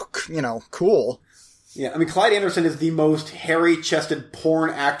something, cool. Yeah, I mean, Clyde Anderson is the most hairy-chested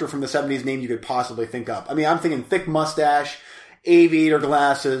porn actor from the 70s name you could possibly think of. I mean, I'm thinking thick mustache, aviator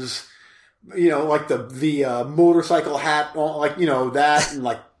glasses, like the motorcycle hat,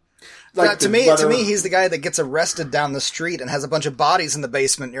 that, and to me, he's the guy that gets arrested down the street and has a bunch of bodies in the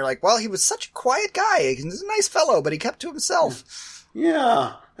basement. And you're like, well, he was such a quiet guy. He's a nice fellow, but he kept to himself.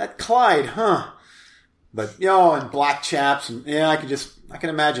 Yeah, that Clyde, huh? But, and black chaps, and I can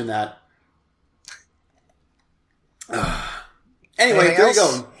imagine that. Anyway, there you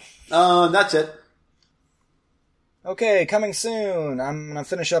go. That's it. Okay, coming soon. I'm going to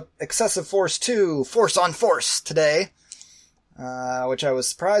finish up Excessive Force 2, Force on Force today. Which I was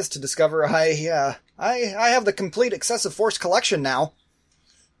surprised to discover I have the complete Excessive Force collection now.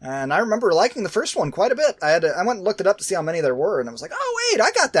 And I remember liking the first one quite a bit. I went and looked it up to see how many there were, and I was like, oh wait,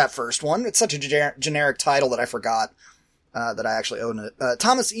 I got that first one. It's such a generic title that I forgot that I actually own it.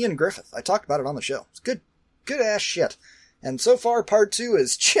 Thomas Ian Griffith. I talked about it on the show. It's good ass shit. And so far, part 2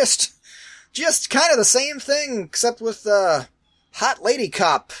 is just kind of the same thing, except with Hot Lady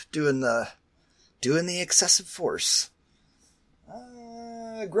Cop doing the Excessive Force.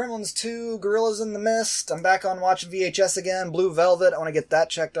 Gremlins 2, Gorillas in the Mist. I'm back on watching VHS again. Blue Velvet. I want to get that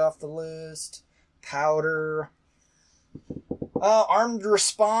checked off the list. Powder. Armed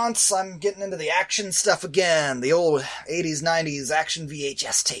Response. I'm getting into the action stuff again. The old 80s, 90s action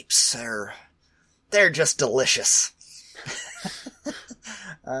VHS tapes. They're just delicious.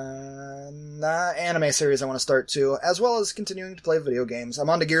 Anime series I want to start too, as well as continuing to play video games. I'm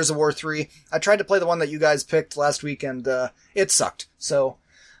on to Gears of War 3. I tried to play the one that you guys picked last week, and it sucked. So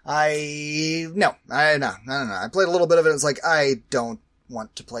I played a little bit of it. It's like, I don't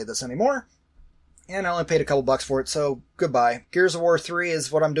want to play this anymore. And I only paid a couple bucks for it, so goodbye. Gears of War 3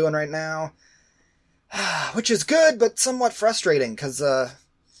 is what I'm doing right now. Which is good, but somewhat frustrating, because,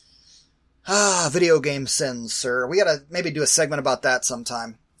 video game sins, sir. We gotta maybe do a segment about that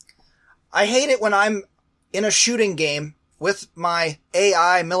sometime. I hate it when I'm in a shooting game with my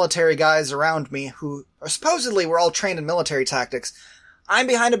AI military guys around me who are supposedly we're all trained in military tactics. I'm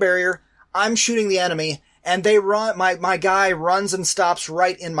behind a barrier, I'm shooting the enemy, and they run, my guy runs and stops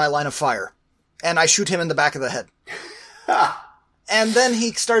right in my line of fire. And I shoot him in the back of the head. And then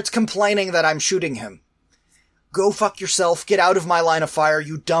he starts complaining that I'm shooting him. Go fuck yourself, get out of my line of fire,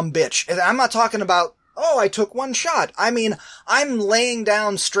 you dumb bitch. And I'm not talking about Oh, I took one shot. I mean, I'm laying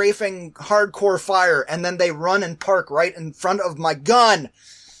down strafing hardcore fire, and then they run and park right in front of my gun.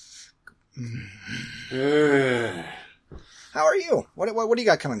 How are you? What do you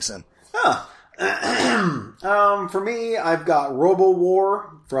got coming soon? For me, I've got Robo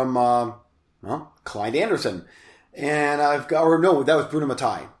War from, Clyde Anderson. And I've got, that was Bruno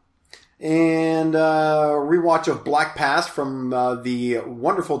Mattei. And rewatch of Black Past from the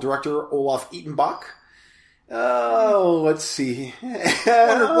wonderful director Olaf Ittenbach. Oh, let's see.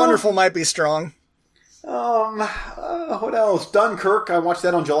 Wonderful might be strong. What else? Dunkirk. I watched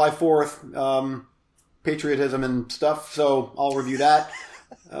that on July 4th. Patriotism and stuff. So I'll review that.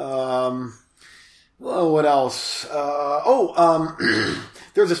 What else?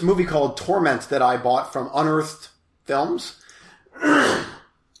 There's this movie called Torment that I bought from Unearthed Films.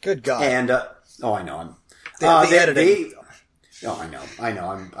 Good God. And, I know. The editing. I know.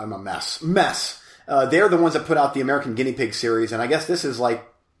 I'm a mess. They're the ones that put out the American Guinea Pig series, and I guess this is like,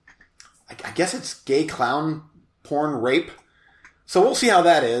 I guess it's gay clown porn rape. So we'll see how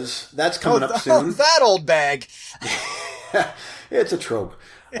that is. That's coming up soon. Oh, that old bag. It's a trope.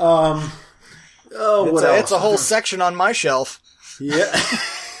 What else? It's a whole section on my shelf. Yeah.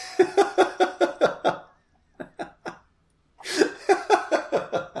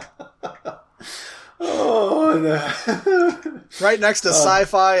 Right next to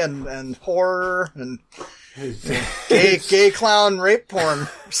sci-fi and horror and gay clown rape porn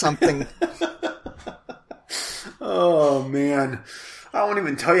or something. Oh man, I won't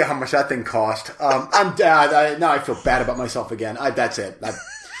even tell you how much that thing cost. I'm dad. Now I feel bad about myself again. That's it.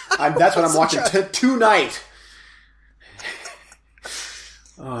 That's what I'm watching tonight.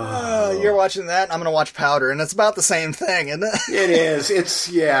 You're watching that. I'm going to watch Powder, and it's about the same thing, isn't it? It is.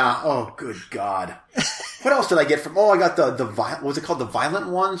 Yeah. Oh, good God. What else did I get from? Oh, I got the was it called The Violent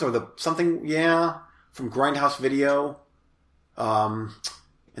Ones or the something? Yeah, from Grindhouse Video. And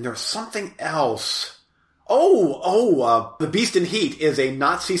there was something else. The Beast in Heat is a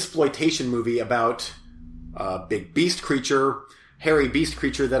Nazi exploitation movie about a big beast creature, hairy beast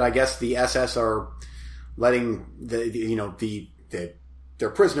creature that I guess the SS are letting their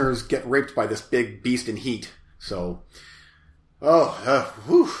prisoners get raped by this big beast in heat. So,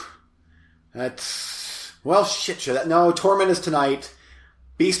 that's, well, shit. No, Torment is tonight.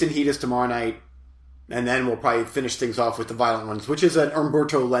 Beast in Heat is tomorrow night. And then we'll probably finish things off with The Violent Ones, which is an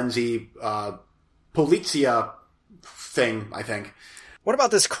Umberto Lenzi, Polizia thing, I think. What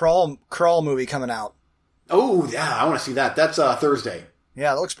about this Crawl movie coming out? Oh, yeah, I want to see that. That's Thursday.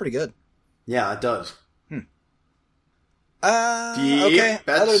 Yeah, that looks pretty good. Yeah, it does. Okay.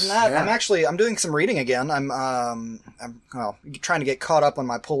 Other than that, yeah. I'm doing some reading again. I'm trying to get caught up on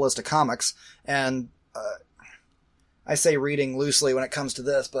my pull list of comics, and I say reading loosely when it comes to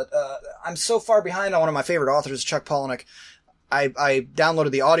this, but I'm so far behind on one of my favorite authors, Chuck Palahniuk. I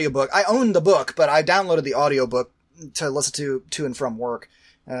downloaded the audiobook. I own the book, but I downloaded the audiobook to listen to and from work,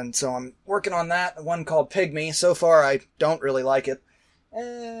 and so I'm working on that. One called Pygmy. So far, I don't really like it.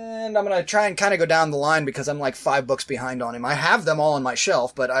 And I'm going to try and kind of go down the line because I'm like 5 books behind on him. I have them all on my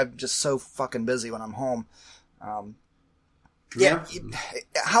shelf, but I'm just so fucking busy when I'm home. How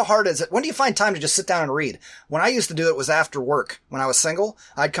hard is it? When do you find time to just sit down and read? When I used to do it was after work. When I was single,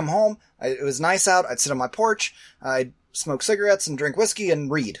 I'd come home. It was nice out. I'd sit on my porch. I'd smoke cigarettes and drink whiskey and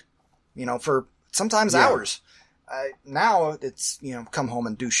read, for sometimes hours. Now it's, come home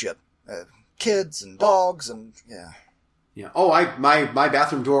and do shit. Kids and dogs and yeah. Yeah. Oh, my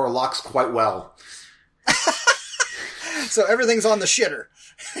bathroom door locks quite well. So everything's on the shitter.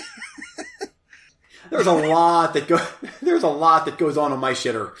 There's a lot that goes on my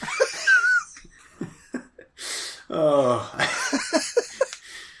shitter.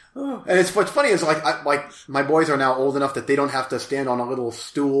 And what's funny is like my boys are now old enough that they don't have to stand on a little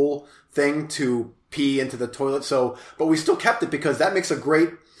stool thing to pee into the toilet. So, but we still kept it because that makes a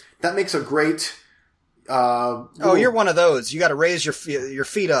great. You're one of those. You got to raise your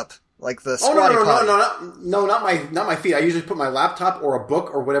feet up like the squatty potty. No, not my feet. I usually put my laptop or a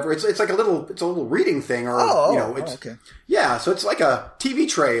book or whatever. It's like a little reading thing or okay. Yeah, so it's like a TV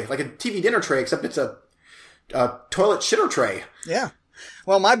tray, like a TV dinner tray, except it's a toilet shitter tray. Yeah.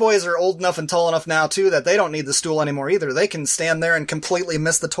 Well, my boys are old enough and tall enough now too that they don't need the stool anymore either. They can stand there and completely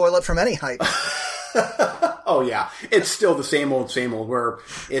miss the toilet from any height. Oh yeah, it's still the same old where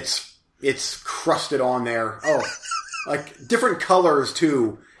it's crusted on there. Oh, like different colors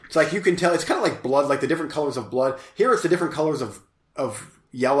too. It's like you can tell. It's kind of like blood, like the different colors of blood. Here it's the different colors of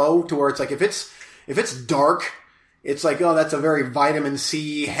yellow to where it's like if it's dark it's like, oh, that's a very vitamin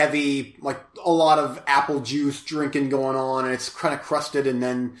C heavy, like a lot of apple juice drinking going on, and it's kind of crusted, and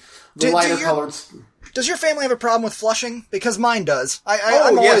then the lighter colored. Does your family have a problem with flushing? Because mine does.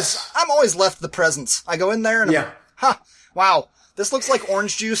 Oh, yes. I'm always left the presents. I go in there and wow, this looks like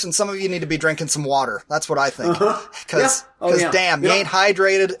orange juice, and some of you need to be drinking some water. That's what I think. Because damn, you ain't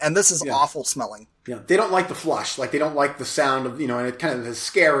hydrated, and this is awful smelling. Yeah, they don't like the flush. Like, they don't like the sound of, and it kind of is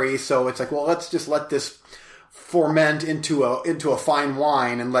scary. So it's like, well, let's just let this ferment into a fine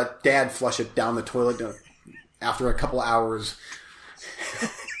wine and let Dad flush it down the toilet after a couple hours.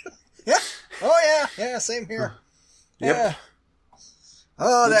 Yeah. Oh yeah, same here. Yep. Yeah.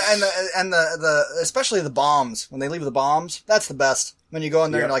 Oh, and the especially the bombs, when they leave the bombs, that's the best. When you go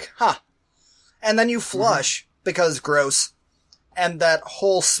in there and you're like, and then you flush because gross, and that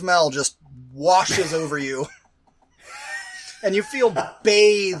whole smell just washes over you, and you feel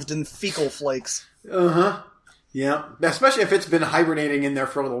bathed in fecal flakes. Yeah, especially if it's been hibernating in there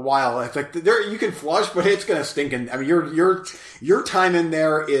for a little while. It's like you can flush, but it's going to stink. I mean, your time in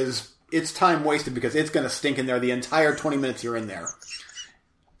there it's time wasted because it's going to stink in there the entire 20 minutes you're in there.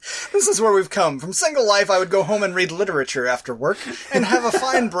 This is where we've come. From single life, I would go home and read literature after work and have a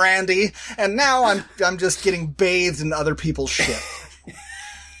fine brandy, and now I'm just getting bathed in other people's shit.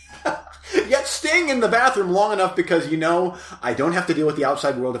 Yet staying in the bathroom long enough because, I don't have to deal with the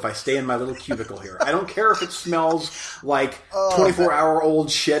outside world if I stay in my little cubicle here. I don't care if it smells like 24-hour-old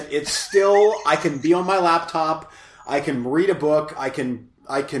shit. It's still, I can be on my laptop. I can read a book. I can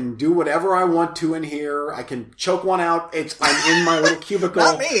do whatever I want to in here. I can choke one out. I'm in my little cubicle.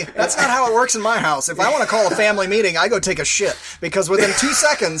 Not me. That's not how it works in my house. If I want to call a family meeting, I go take a shit. Because within 2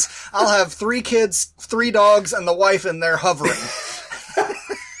 seconds, I'll have 3 kids, 3 dogs, and the wife in there hovering.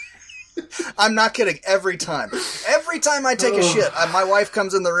 I'm not kidding. Every time. Every time I take a shit, my wife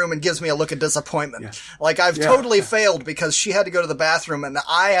comes in the room and gives me a look of disappointment. Yeah. Like I've totally failed because she had to go to the bathroom and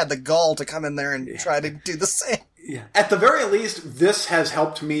I had the gall to come in there and try to do the same. Yeah. At the very least, this has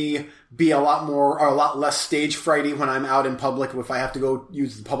helped me be a lot less stage frighty when I'm out in public. If I have to go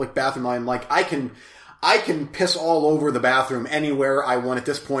use the public bathroom, I'm like, I can piss all over the bathroom anywhere I want at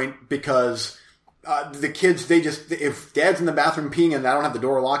this point because the kids, if Dad's in the bathroom peeing and I don't have the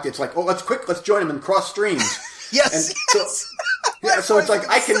door locked, it's like, oh, let's join him and cross streams. Yes. So it's like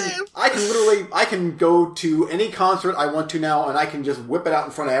I can go to any concert I want to now, and I can just whip it out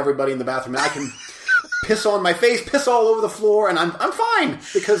in front of everybody in the bathroom, and I can piss on my face, piss all over the floor, and I'm fine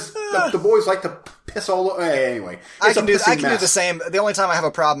because the boys like to piss all over. Anyway, I can do the same. The only time I have a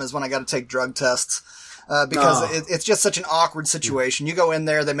problem is when I got to take drug tests because it's just such an awkward situation. You go in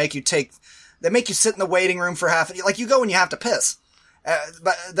there, they make you sit in the waiting room for like you go and you have to piss.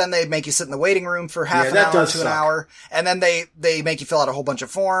 But then they make you sit in the waiting room for half an hour to an hour, and then they make you fill out a whole bunch of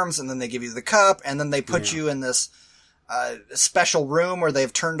forms, and then they give you the cup, and then they put you in this special room where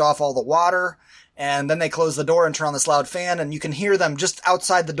they've turned off all the water, and then they close the door and turn on this loud fan, and you can hear them just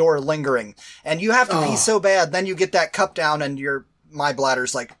outside the door lingering, and you have to pee so bad, then you get that cup down, and my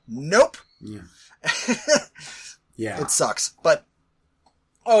bladder's like, nope. Yeah. It sucks, but.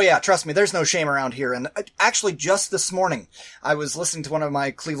 Oh yeah, trust me, there's no shame around here. And actually, just this morning, I was listening to one of my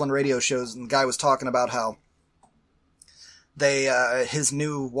Cleveland radio shows, and the guy was talking about how his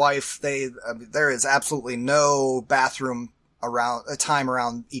new wife, there is absolutely no bathroom time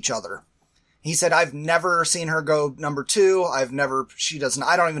around each other. He said, I've never seen her go number 2. I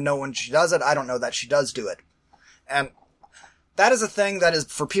don't even know when she does it. I don't know that she does do it. And that is a thing that is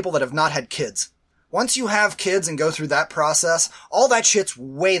for people that have not had kids. Once you have kids and go through that process, all that shit's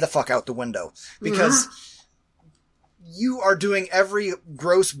way the fuck out the window. Because you are doing every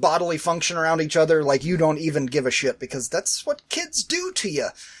gross bodily function around each other like you don't even give a shit, because that's what kids do to you.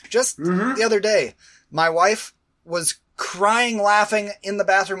 Just the other day, my wife was crying, laughing in the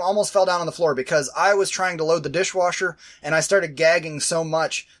bathroom, almost fell down on the floor because I was trying to load the dishwasher and I started gagging so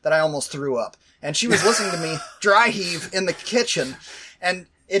much that I almost threw up. And she was listening to me dry heave in the kitchen, and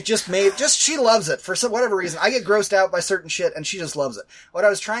it she loves it for whatever reason. I get grossed out by certain shit and she just loves it. What I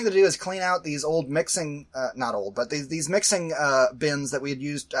was trying to do is clean out these old mixing, not old, but these mixing, bins that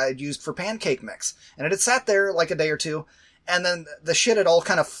I'd used for pancake mix. And it had sat there like a day or two. And then the shit had all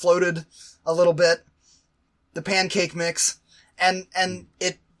kind of floated a little bit. The pancake mix. And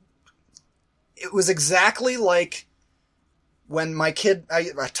it was exactly like when my kid, I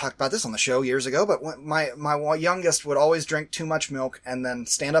talked about this on the show years ago, but when my youngest would always drink too much milk and then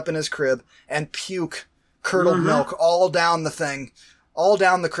stand up in his crib and puke curdled milk all down the thing, all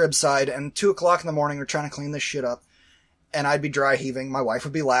down the crib side. And 2:00 in the morning, we're trying to clean this shit up, and I'd be dry heaving. My wife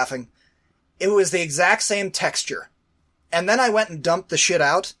would be laughing. It was the exact same texture. And then I went and dumped the shit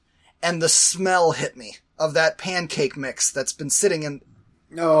out, and the smell hit me of that pancake mix that's been sitting in...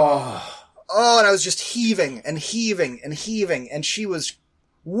 Oh, and I was just heaving and heaving and heaving, and she was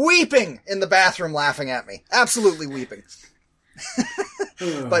weeping in the bathroom laughing at me. Absolutely weeping.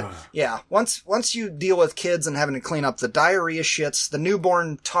 But yeah, once you deal with kids and having to clean up the diarrhea shits, the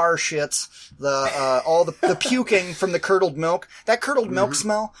newborn tar shits, all the puking from the curdled milk, that curdled milk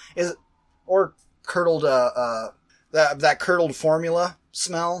smell or curdled, that curdled formula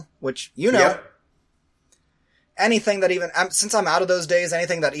smell, which, Yep. Anything that even, since I'm out of those days,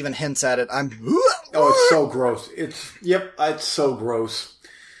 anything that even hints at it, I'm... Oh, it's so gross. It's so gross.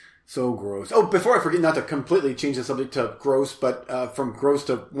 So gross. Oh, before I forget, not to completely change the subject to gross, but from gross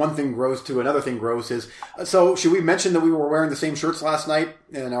to one thing gross to another thing gross is, so should we mention that we were wearing the same shirts last night?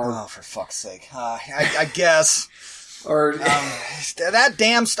 Oh, for fuck's sake. I guess. Or that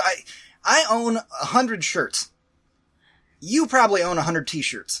damn... I own 100 shirts. You probably own 100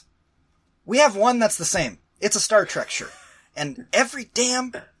 t-shirts. We have one that's the same. It's a Star Trek shirt. And every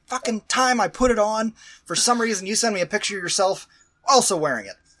damn fucking time I put it on, for some reason you send me a picture of yourself also wearing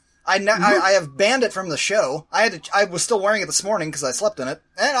it. I have banned it from the show. I was still wearing it this morning because I slept in it,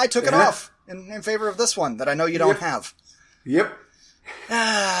 and I took it off in favor of this one that I know you don't have. Yep.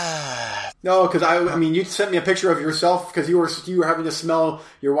 No, because I mean, you sent me a picture of yourself because you were having to smell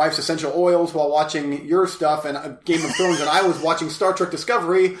your wife's essential oils while watching your stuff and Game of Thrones, and I was watching Star Trek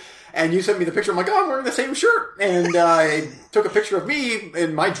Discovery. And you sent me the picture. I'm like, oh, I'm wearing the same shirt. And I took a picture of me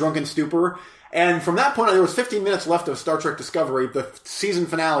in my drunken stupor. And from that point on, there was 15 minutes left of Star Trek Discovery, the season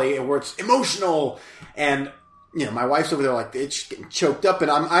finale, where it's emotional. And my wife's over there like it's getting choked up,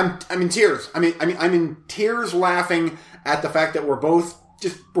 and I'm in tears. I'm in tears laughing at the fact that we're both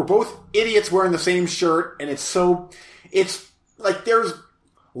idiots wearing the same shirt, and it's like there's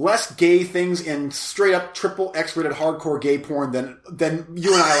less gay things in straight up triple X-rated hardcore gay porn than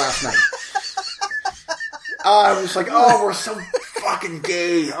you and I last night. I was like, oh, we're so fucking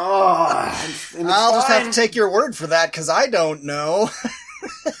gay. Oh, and I'll just have to take your word for that because I don't know.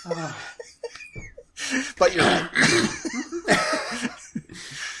 But you're right.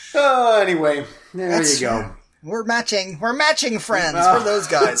 Anyway, there you go. We're matching friends. We're those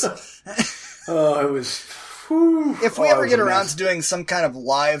guys. It was. If we ever get around to doing some kind of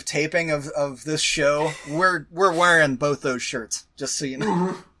live taping of this show, we're wearing both those shirts, just so you know.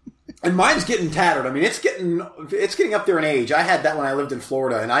 Mm-hmm. And mine's getting tattered. I mean, it's getting up there in age. I had that when I lived in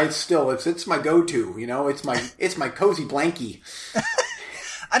Florida, and it's my go-to. It's my cozy blankie.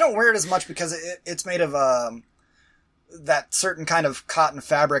 I don't wear it as much because it's made of that certain kind of cotton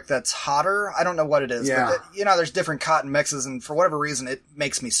fabric that's hotter. I don't know what it is. Yeah. But there's different cotton mixes, and for whatever reason, it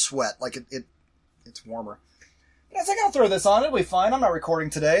makes me sweat. Like it's warmer. I was like, I'll throw this on. It'll be fine. I'm not recording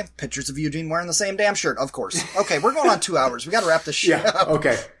today. Pictures of Eugene wearing the same damn shirt, of course. Okay, we're going on 2 hours. We got to wrap this shit up.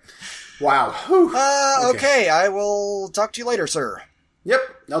 Okay. Wow. Okay, I will talk to you later, sir. Yep.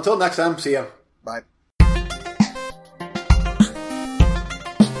 Until next time. See ya. Bye.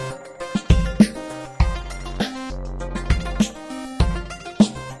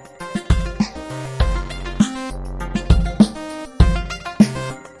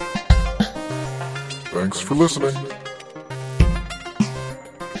 Thanks for listening.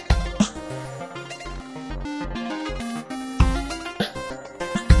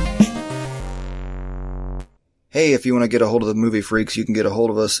 Hey, if you want to get a hold of the Movie Freaks, you can get a hold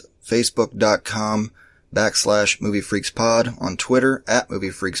of us facebook.com/MovieFreaksPod, on Twitter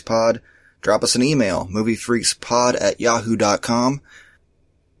 @MovieFreaksPod. Drop us an email, moviefreakspod@yahoo.com.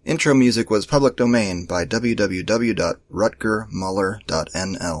 Intro music was public domain by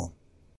www.rutgermuller.nl.